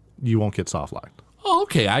key, you won't get soft locked. Oh,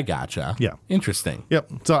 okay. I gotcha. Yeah. Interesting.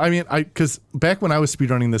 Yep. So, I mean, because back when I was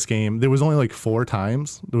speedrunning this game, there was only like 4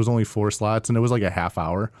 times. There was only 4 slots, and it was like a half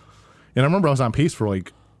hour. And I remember I was on pace for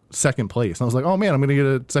like second place. And I was like, oh man, I'm going to get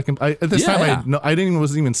a second. At this time, I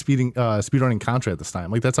wasn't even speedrunning Contra at this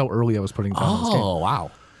time. Like that's how early I was putting down this game. Oh,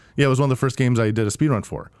 wow. Yeah, it was one of the first games I did a speedrun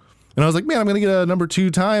for. And I was like, man, I'm going to get a number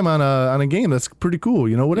 2 time on a game. That's pretty cool,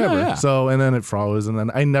 whatever. Yeah. So, and then it froze, and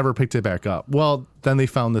then I never picked it back up. Well, then they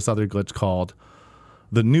found this other glitch called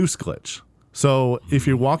the noose glitch. So if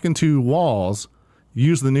you're walking to walls,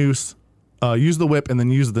 use the noose, use the whip, and then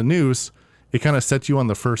use the noose, it kind of sets you on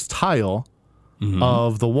the first tile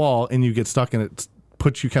of the wall, and you get stuck, and it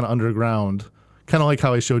puts you kind of underground, kind of like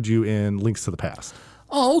how I showed you in Links to the Past.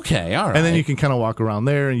 Oh, okay. All right. And then you can kind of walk around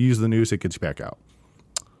there and use the noose. It gets you back out.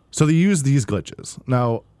 So they use these glitches.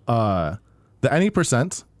 Now, the any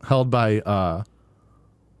percent held by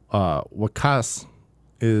Wakas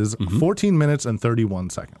is 14 minutes and 31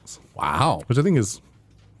 seconds. Wow. Which I think is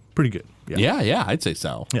pretty good. Yeah, I'd say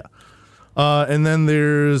so. Yeah. And then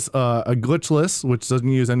there's a glitchless, which doesn't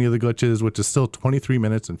use any of the glitches, which is still 23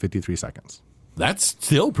 minutes and 53 seconds. That's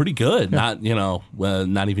still pretty good. Yeah.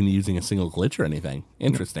 Not even using a single glitch or anything.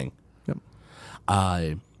 Interesting. Yep.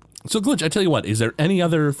 So, Glitch, I tell you what, is there any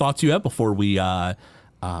other thoughts you have before we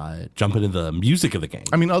jump into the music of the game?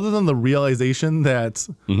 I mean, other than the realization that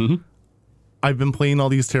I've been playing all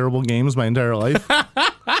these terrible games my entire life,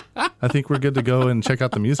 I think we're good to go and check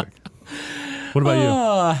out the music. What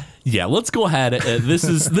about you? Yeah, let's go ahead. This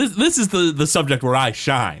is the subject where I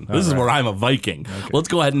shine. This is where I'm a Viking. Okay. Let's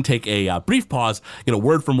go ahead and take a brief pause, get a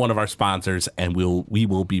word from one of our sponsors, and we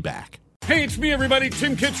will be back. Hey, it's me, everybody,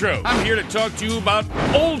 Tim Kittredge. I'm here to talk to you about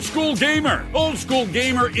Old School Gamer. Old School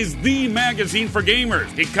Gamer is the magazine for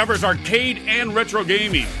gamers. It covers arcade and retro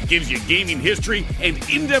gaming, gives you gaming history and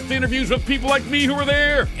in-depth interviews with people like me who are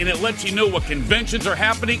there, and it lets you know what conventions are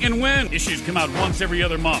happening and when. Issues come out once every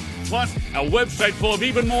other month. Plus, a website full of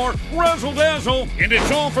even more razzle-dazzle, and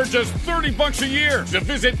it's all for just $30 a year. So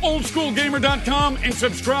visit oldschoolgamer.com and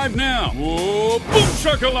subscribe now. Whoa, boom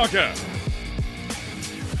shakalaka!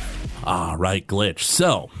 All right, Glitch.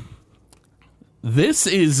 So, this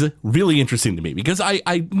is really interesting to me because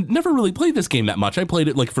I never really played this game that much. I played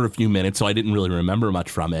it like for a few minutes, so I didn't really remember much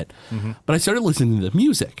from it. Mm-hmm. But I started listening to the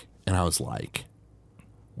music, and I was like,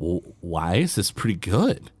 well, why is this pretty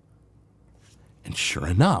good? And sure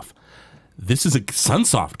enough, this is a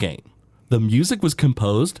Sunsoft game. The music was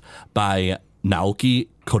composed by Naoki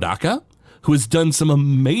Kodaka, who has done some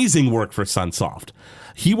amazing work for Sunsoft.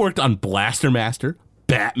 He worked on Blaster Master,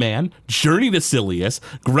 Batman, Journey to Silius,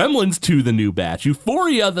 Gremlins 2 The New Batch,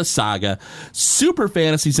 Euphoria The Saga, Super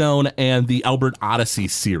Fantasy Zone, and the Albert Odyssey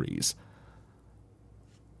series.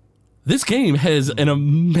 This game has an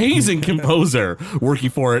amazing composer working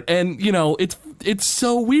for it, and you know, it's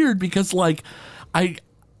so weird because like I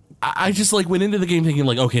just like went into the game thinking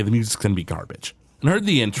like, okay, the music's gonna be garbage. And I heard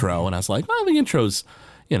the intro and I was like, well, the intro's,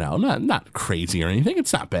 you know, not crazy or anything.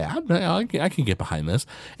 It's not bad. I can get behind this.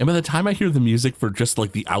 And by the time I hear the music for just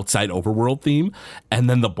like the outside overworld theme and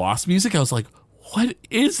then the boss music, I was like, what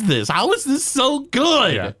is this? How is this so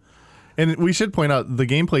good? Yeah. And we should point out the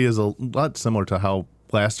gameplay is a lot similar to how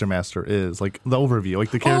Blaster Master is, like the overview,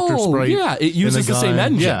 like the character sprite. Yeah, it uses the same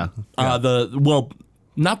engine. Yeah.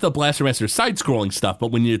 Not the Blaster Master side-scrolling stuff,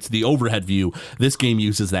 but when it's the overhead view, this game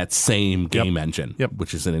uses that same game engine,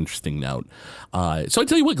 which is an interesting note. So I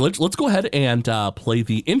tell you what, Glitch, let's go ahead and play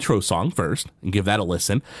the intro song first and give that a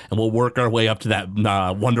listen, and we'll work our way up to that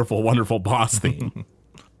wonderful, wonderful boss theme.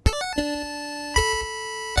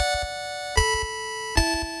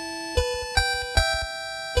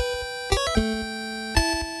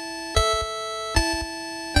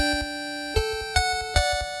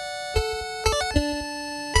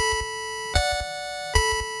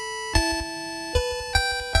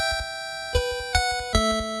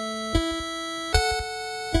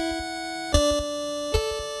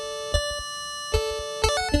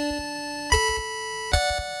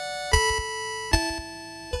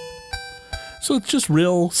 So it's just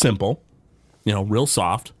real simple, you know, real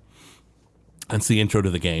soft. That's the intro to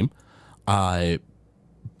the game. But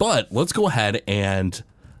let's go ahead and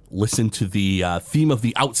listen to the theme of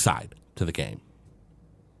the outside to the game.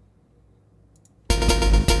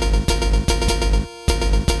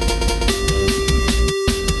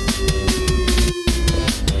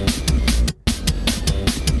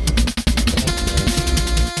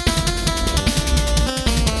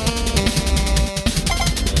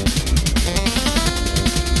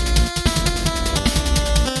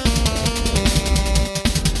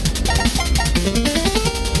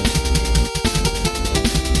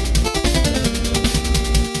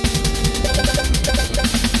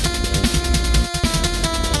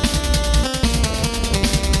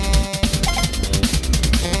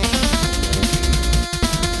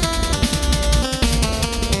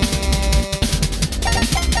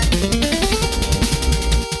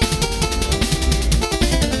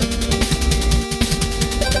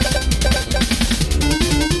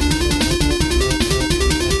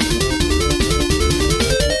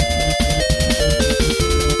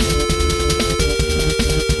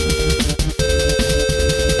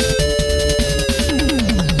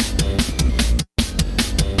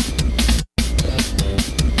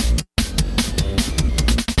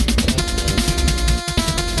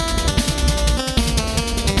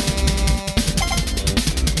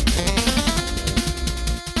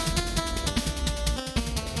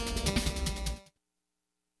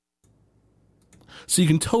 So you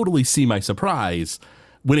can totally see my surprise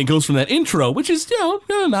when it goes from that intro, which is, you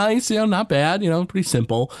know, nice, you know, not bad, you know, pretty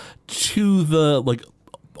simple, to the like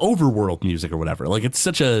overworld music or whatever. Like it's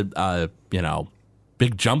such a you know,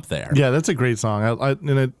 big jump there. Yeah, that's a great song.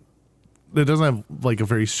 And it doesn't have like a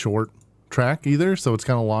very short track either, so it's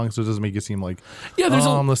kind of long, so it doesn't make it seem like,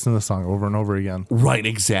 I'm listening to the song over and over again. Right,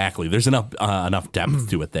 exactly. There's enough depth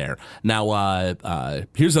to it there. Now,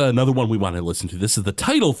 here's another one we want to listen to. This is the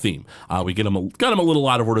title theme. We got him a little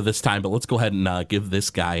out of order this time, but let's go ahead and give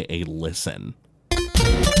this guy a listen.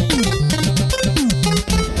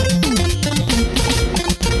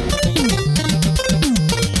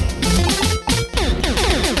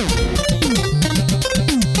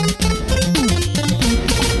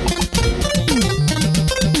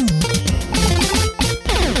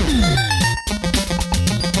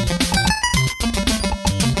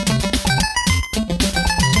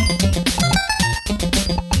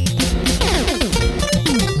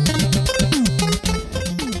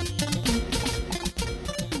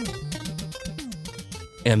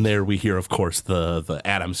 And there we hear, of course, the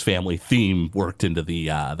Addams Family theme worked into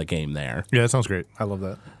the game there. Yeah, that sounds great. I love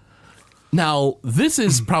that. Now, this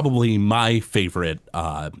is probably my favorite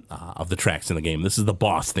of the tracks in the game. This is the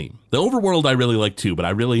boss theme. The overworld I really like too, but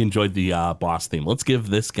I really enjoyed the boss theme. Let's give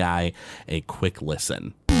this guy a quick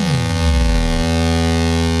listen.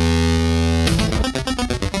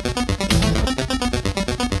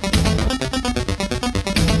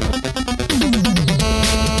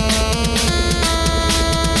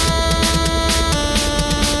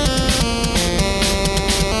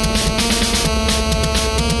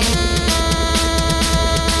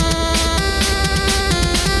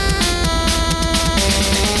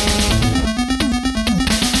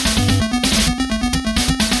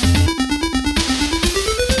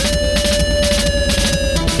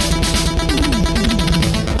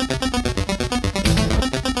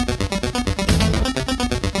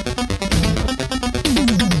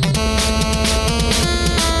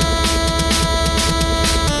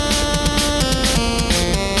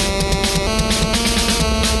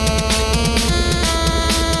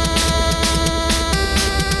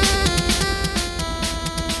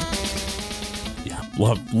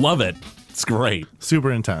 Love it. It's great.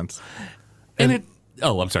 Super intense. And it.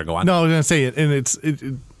 Oh, I'm sorry. Go on. No, I was gonna say it, and it's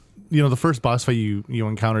the first boss fight you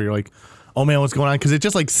encounter, you're like, oh man, what's going on? Because it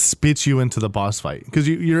just like spits you into the boss fight because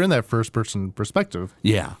you're in that first person perspective.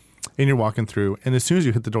 Yeah. And you're walking through, and as soon as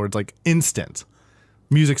you hit the door, it's like instant.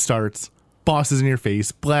 Music starts, boss is in your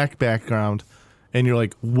face, black background, and you're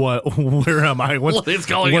like, what? Where am I? What is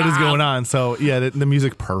going on? What is going on? So yeah, the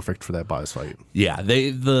music perfect for that boss fight. Yeah,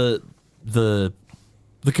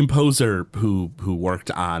 the composer who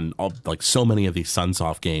worked on so many of these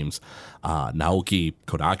Sunsoft games, Naoki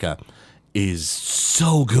Kodaka, is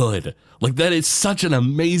so good. Like, that is such an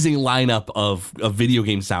amazing lineup of video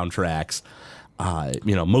game soundtracks.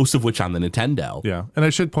 Most of which on the Nintendo. Yeah, and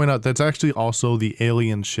I should point out that's actually also the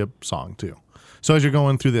Alien ship song too. So as you're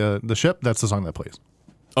going through the ship, that's the song that plays.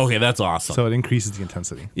 Okay, that's awesome. So it increases the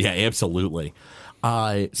intensity. Yeah, absolutely.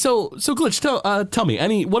 So Glitch, tell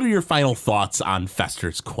me, what are your final thoughts on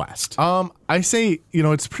Fester's Quest? I say,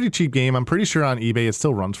 it's a pretty cheap game. I'm pretty sure on eBay it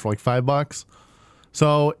still runs for like $5.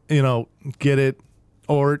 So, get it,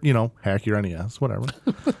 or, hack your NES, whatever.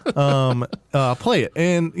 Play it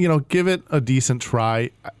and, give it a decent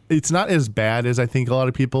try. It's not as bad as I think a lot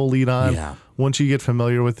of people lead on. Yeah. Once you get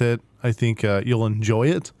familiar with it, I think you'll enjoy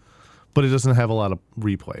it, but it doesn't have a lot of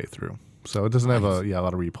replay through. So it doesn't have a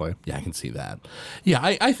lot of replay. Yeah, I can see that. Yeah,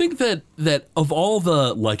 I think that of all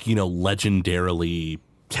the legendarily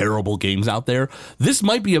terrible games out there, this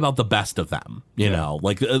might be about the best of them. You know,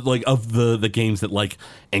 like of the games that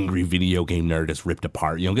Angry Video Game Nerd has ripped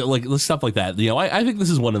apart. Stuff like that. I think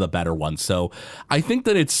this is one of the better ones. So I think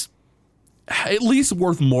that it's at least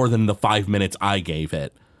worth more than the 5 minutes I gave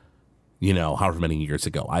it. However many years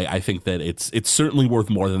ago. I think that it's certainly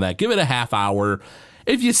worth more than that. Give it a half hour.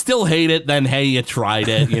 If you still hate it, then hey, you tried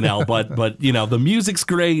it, but the music's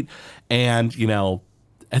great, and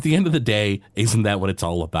at the end of the day, isn't that what it's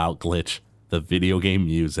all about, Glitch? The video game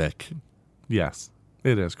music. Yes,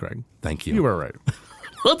 it is, Craig. Thank you. You were right.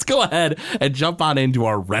 Let's go ahead and jump on into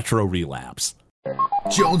our Retro Relapse.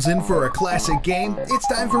 Jones in for a classic game? It's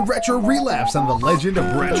time for Retro Relapse on the Legend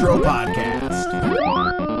of Retro podcast.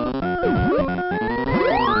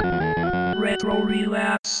 Retro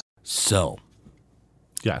Relapse. So,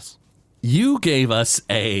 yes, you gave us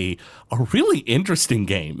a really interesting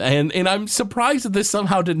game, and I'm surprised that this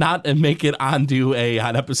somehow did not make it onto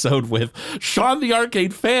an episode with Sean the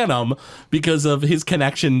Arcade Phantom because of his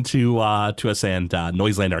connection to us and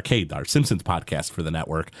Noiseland Arcade, our Simpsons podcast for the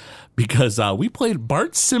network, because we played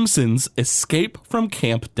Bart Simpson's Escape from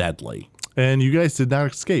Camp Deadly. And you guys did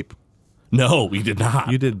not escape. No, we did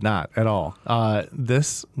not. You did not at all.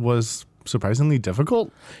 This was surprisingly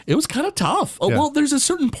difficult. It was kind of tough. Yeah. Well, there's a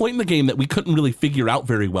certain point in the game that we couldn't really figure out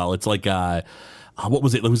very well. It's like what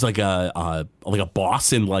was it? It was like a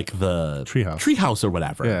boss in the treehouse or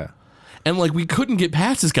whatever. Yeah. And we couldn't get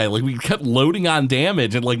past this guy. We kept loading on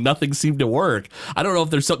damage and nothing seemed to work. I don't know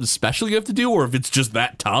if there's something special you have to do or if it's just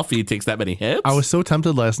that tough. He takes that many hits. I was so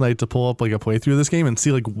tempted last night to pull up a playthrough of this game and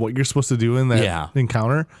see what you're supposed to do in that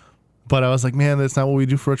encounter. But I was like, man, that's not what we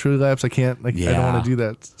do for Retro Relapse. I can't, I don't want to do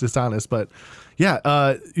that. It's dishonest. But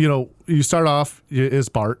yeah, you start off as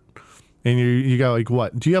Bart, and you got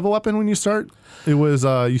what? Do you have a weapon when you start? It was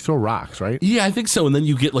you throw rocks, right? Yeah, I think so. And then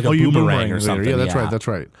you get a boomerang or something. Yeah, that's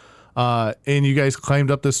right. And you guys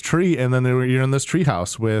climbed up this tree, and then you're in this tree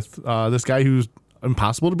house with this guy who's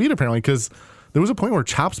impossible to beat apparently, because there was a point where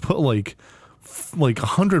Chops put like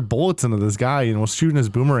 100 bullets into this guy and was shooting his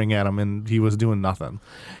boomerang at him, and he was doing nothing.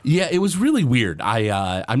 Yeah, it was really weird.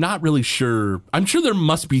 I'm not really sure. I'm sure there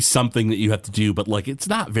must be something that you have to do, but like it's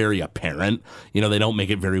not very apparent. You know, they don't make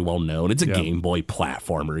it very well known. It's a Game Boy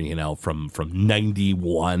platformer, you know, from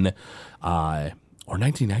 91 or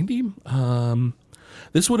 1990.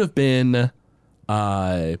 This would have been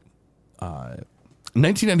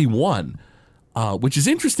 1991. Which is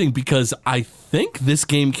interesting because I think this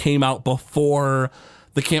game came out before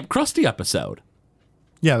the Camp Krusty episode.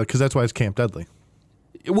 Yeah, because that's why it's Camp Deadly.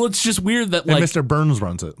 Well, it's just weird that And like Mr. Burns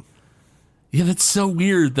runs it. Yeah, that's so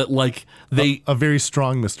weird that like they A very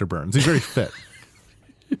strong Mr. Burns. He's very fit.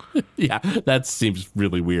 yeah, that seems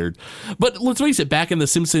really weird. But let's face it, back in the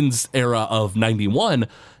Simpsons era of 91,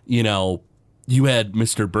 you know, you had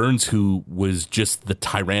Mr. Burns, who was just the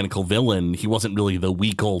tyrannical villain. He wasn't really the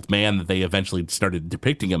weak old man that they eventually started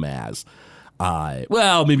depicting him as.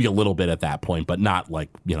 Well, maybe a little bit at that point, but not like,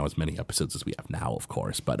 you know, as many episodes as we have now, of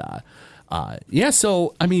course. But yeah,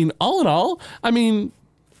 so, I mean, all in all, I mean,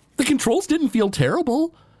 the controls didn't feel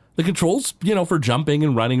terrible. The controls, you know, for jumping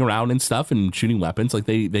and running around and stuff and shooting weapons, like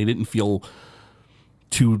they didn't feel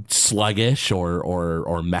too sluggish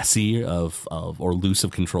or messy or loose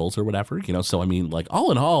of controls or whatever, you know. So I mean, like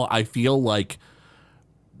all in all, I feel like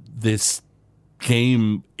this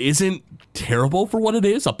game isn't terrible for what it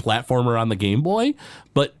is, a platformer on the Game Boy,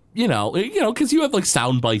 but you know, because you have like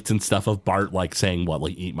sound bites and stuff of Bart like saying what,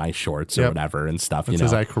 like "eat my shorts" or whatever and stuff. It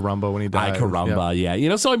says "I caramba" when he dies. I caramba, yeah. You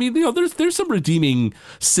know, so I mean, you know, there's some redeeming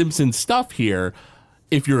Simpsons stuff here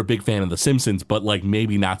if you're a big fan of the Simpsons, but like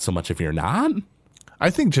maybe not so much if you're not. I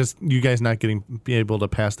think just you guys not be able to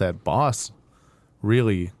pass that boss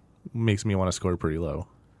really makes me want to score pretty low.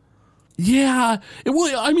 Yeah, it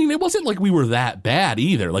wasn't like we were that bad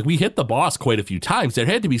either. Like we hit the boss quite a few times. There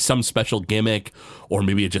had to be some special gimmick, or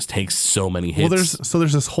maybe it just takes so many hits. Well,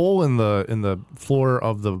 there's this hole in the floor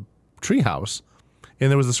of the treehouse, and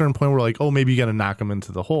there was a certain point where like, oh, maybe you got to knock him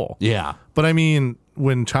into the hole. Yeah, but I mean,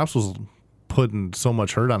 when Chops was putting so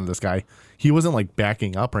much hurt on this guy, he wasn't like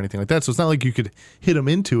backing up or anything like that. So it's not like you could hit him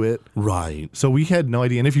into it. Right. So we had no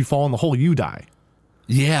idea. And if you fall in the hole, you die.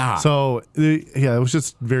 Yeah. So yeah, it was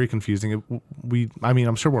just very confusing.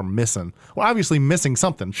 I'm sure we're obviously missing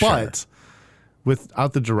something, Sure. but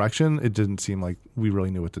without the direction, it didn't seem like we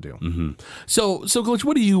really knew what to do. Mm-hmm. So Glitch,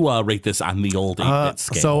 what do you rate this on the old 8-bit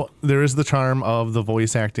scale? So there is the charm of the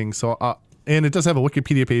voice acting. So and it does have a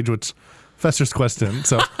Wikipedia page, which festers question.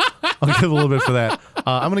 So I'll give a little bit for that.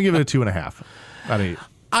 I'm going to give it a 2.5 out of 8.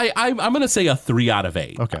 I'm going to say a 3 out of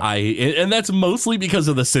 8. Okay. And that's mostly because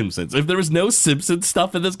of The Simpsons. If there was no Simpsons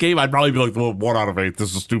stuff in this game, I'd probably be like, well, 1 out of 8.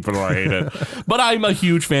 This is stupid. I hate it. But I'm a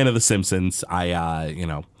huge fan of The Simpsons.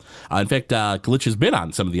 In fact, Glitch has been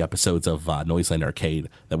on some of the episodes of Noiseland Arcade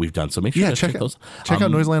that we've done. So make sure to check those. Check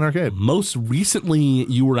out Noiseland Arcade. Most recently,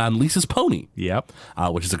 you were on Lisa's Pony. Yep.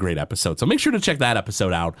 Which is a great episode. So make sure to check that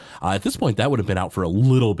episode out. At this point, that would have been out for a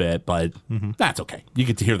little bit, but that's okay. You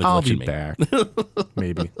get to hear the Glitch I'll be in me. back.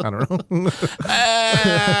 Maybe. I don't know.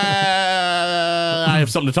 I have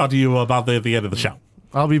something to talk to you about at the end of the show.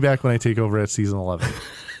 I'll be back when I take over at season 11.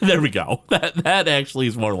 There we go. That actually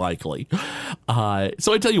is more likely.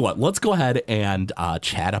 So I tell you what, let's go ahead and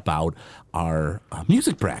chat about our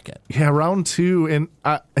music bracket. Yeah, round 2, and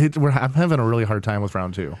I'm having a really hard time with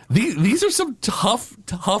round 2. These are some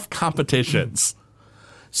tough competitions.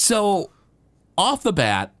 So off the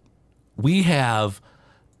bat, we have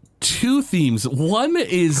 2 themes. One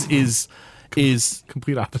is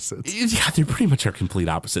complete opposites. Yeah, they pretty much are complete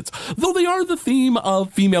opposites. Though they are the theme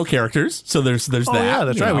of female characters. So there's that. Yeah,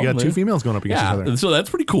 that's right. We got 2 females going up against each other. So that's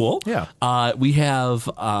pretty cool. Yeah. We have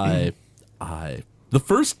the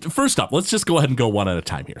first up. Let's just go ahead and go one at a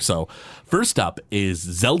time here. So first up is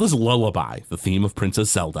Zelda's Lullaby, the theme of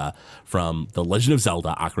Princess Zelda from The Legend of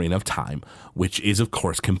Zelda: Ocarina of Time, which is of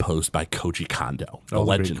course composed by Koji Kondo, the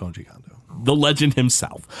legend. Koji Kondo. The legend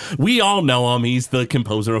himself. We all know him. He's the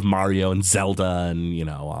composer of Mario and Zelda and, you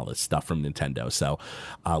know, all this stuff from Nintendo. So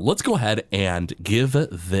let's go ahead and give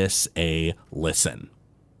this a listen.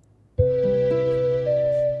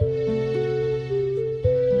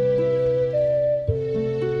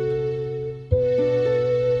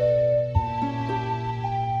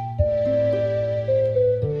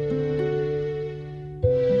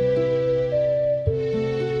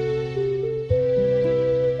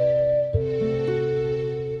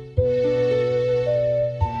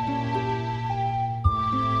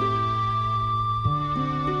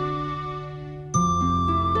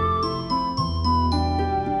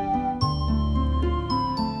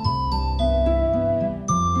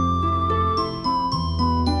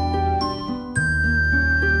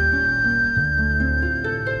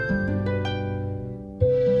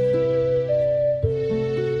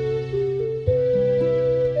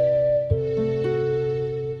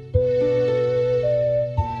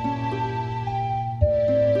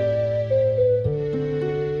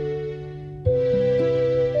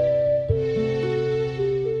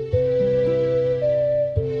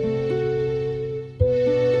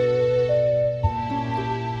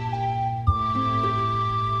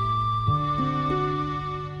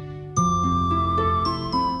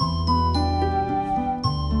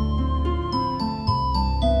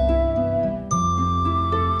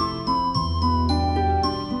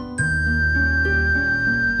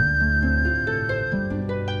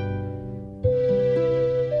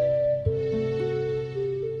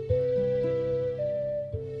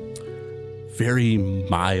 very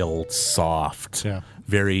mild, soft, Yeah.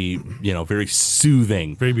 very, very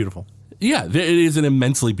soothing. Very beautiful. Yeah, it is an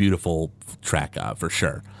immensely beautiful track for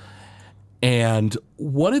sure. And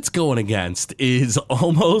what it's going against is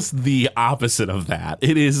almost the opposite of that.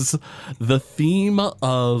 It is the theme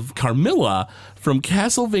of Carmilla from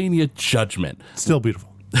Castlevania Judgment. Still beautiful.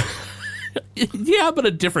 Yeah, but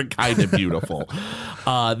a different kind of beautiful.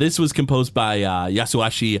 This was composed by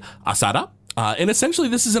Yasuashi Asada. And essentially,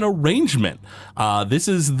 this is an arrangement. This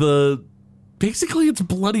is basically, it's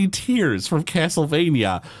Bloody Tears from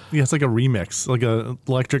Castlevania. Yeah, it's like a remix, like a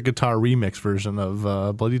electric guitar remix version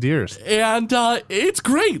of Bloody Tears. And it's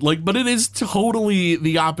great, but it is totally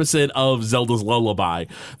the opposite of Zelda's Lullaby.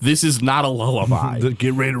 This is not a lullaby.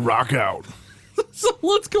 Get ready to rock out. So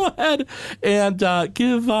let's go ahead and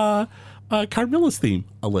give Carmilla's theme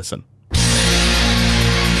a listen.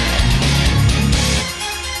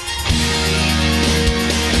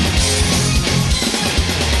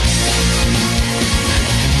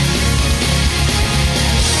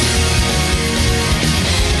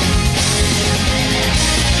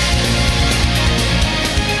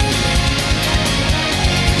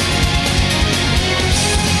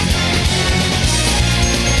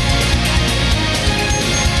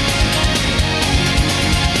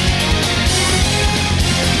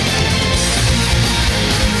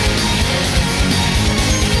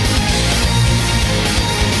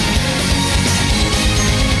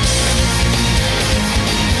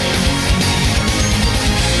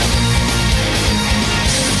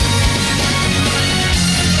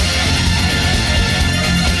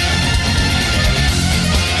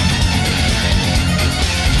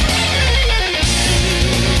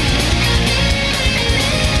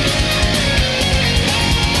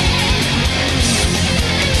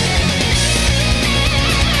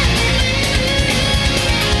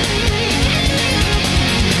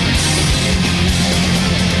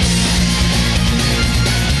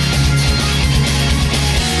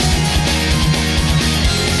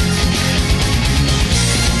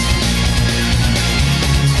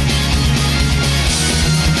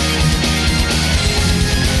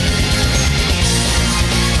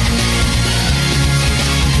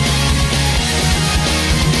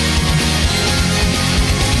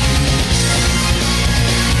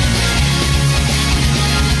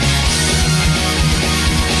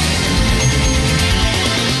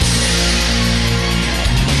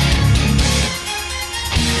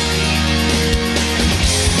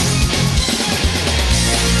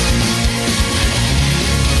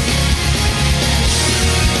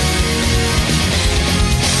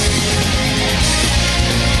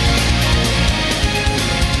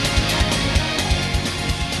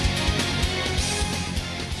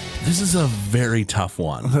 This is a very tough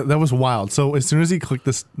one. That was wild. So as soon as he clicked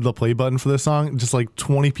the play button for this song, just like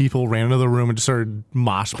 20 people ran into the room and just started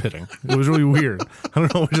mosh pitting. It was really weird. I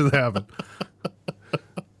don't know what just happened.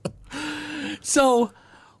 So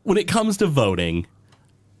when it comes to voting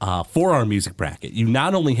for our music bracket, you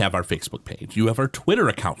not only have our Facebook page, you have our Twitter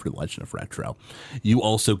account for Legend of Retro. You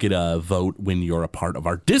also get a vote when you're a part of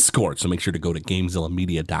our Discord. So make sure to go to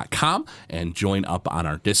GameZillaMedia.com and join up on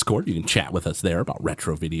our Discord. You can chat with us there about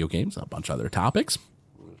retro video games and a bunch of other topics.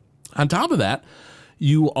 On top of that,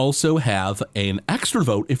 you also have an extra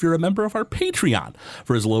vote if you're a member of our Patreon.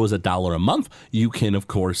 For as low as $1 a month, you can, of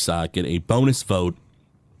course, get a bonus vote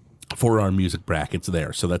for our music brackets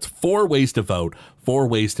there. So that's 4 ways to vote, 4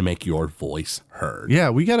 ways to make your voice heard.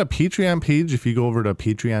 Yeah, we got a Patreon page. If you go over to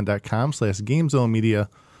patreon.com/GameZillaMedia,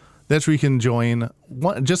 that's where you can join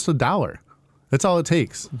just $1. That's all it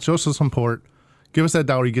takes. Show us some support. Give us that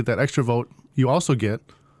 $1. You get that extra vote. You also get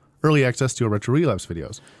early access to our Retro Relapse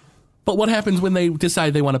videos. But what happens when they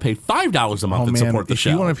decide they want to pay $5 a month and support the show?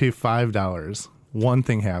 If you want to pay $5, one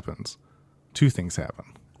thing happens. 2 things happen.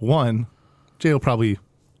 One, Jay will probably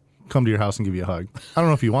come to your house and give you a hug. I don't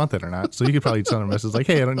know if you want that or not, so you could probably send a message like,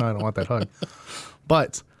 hey, I don't want that hug.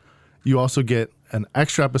 But you also get an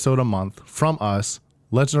extra episode a month from us,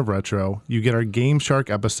 Legend of Retro. You get our Game Shark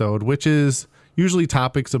episode, which is usually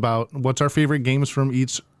topics about what's our favorite games from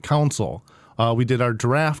each console. We did our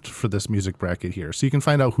draft for this music bracket here, so you can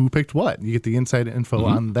find out who picked what. You get the inside info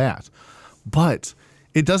on that. But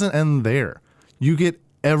it doesn't end there. You get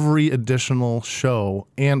every additional show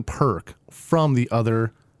and perk from the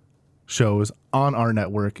other shows on our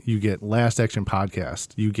network. You get Last Action Podcast,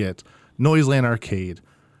 you get Noiseland Arcade,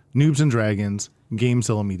 Noobs and Dragons,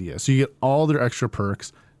 GameZilla Media. So you get all their extra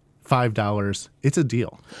perks $5, it's a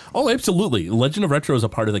deal. Oh, absolutely. Legend of Retro is a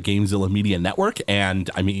part of the GameZilla Media Network. And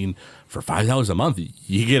I mean, for $5 a month,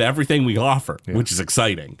 you get everything we offer, which is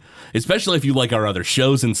exciting, especially if you like our other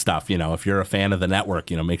shows and stuff. You know, if you're a fan of the network,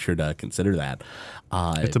 you know, make sure to consider that.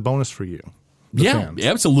 It's a bonus for you. Fans.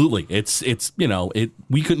 Absolutely. It's you know,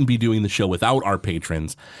 we couldn't be doing the show without our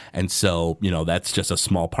patrons. And so, you know, that's just a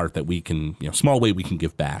small part that we can, you know, small way we can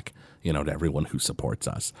give back, you know, to everyone who supports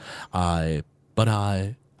us. But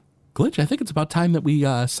Glitch, I think it's about time that we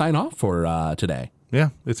sign off for today.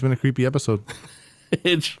 Yeah, it's been a creepy episode.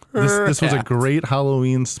 This was a great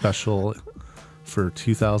Halloween special for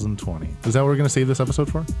 2020. Is that what we're going to save this episode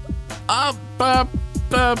for?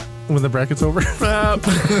 When the bracket's over?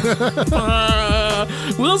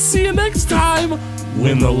 We'll see you next time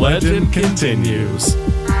when the legend continues.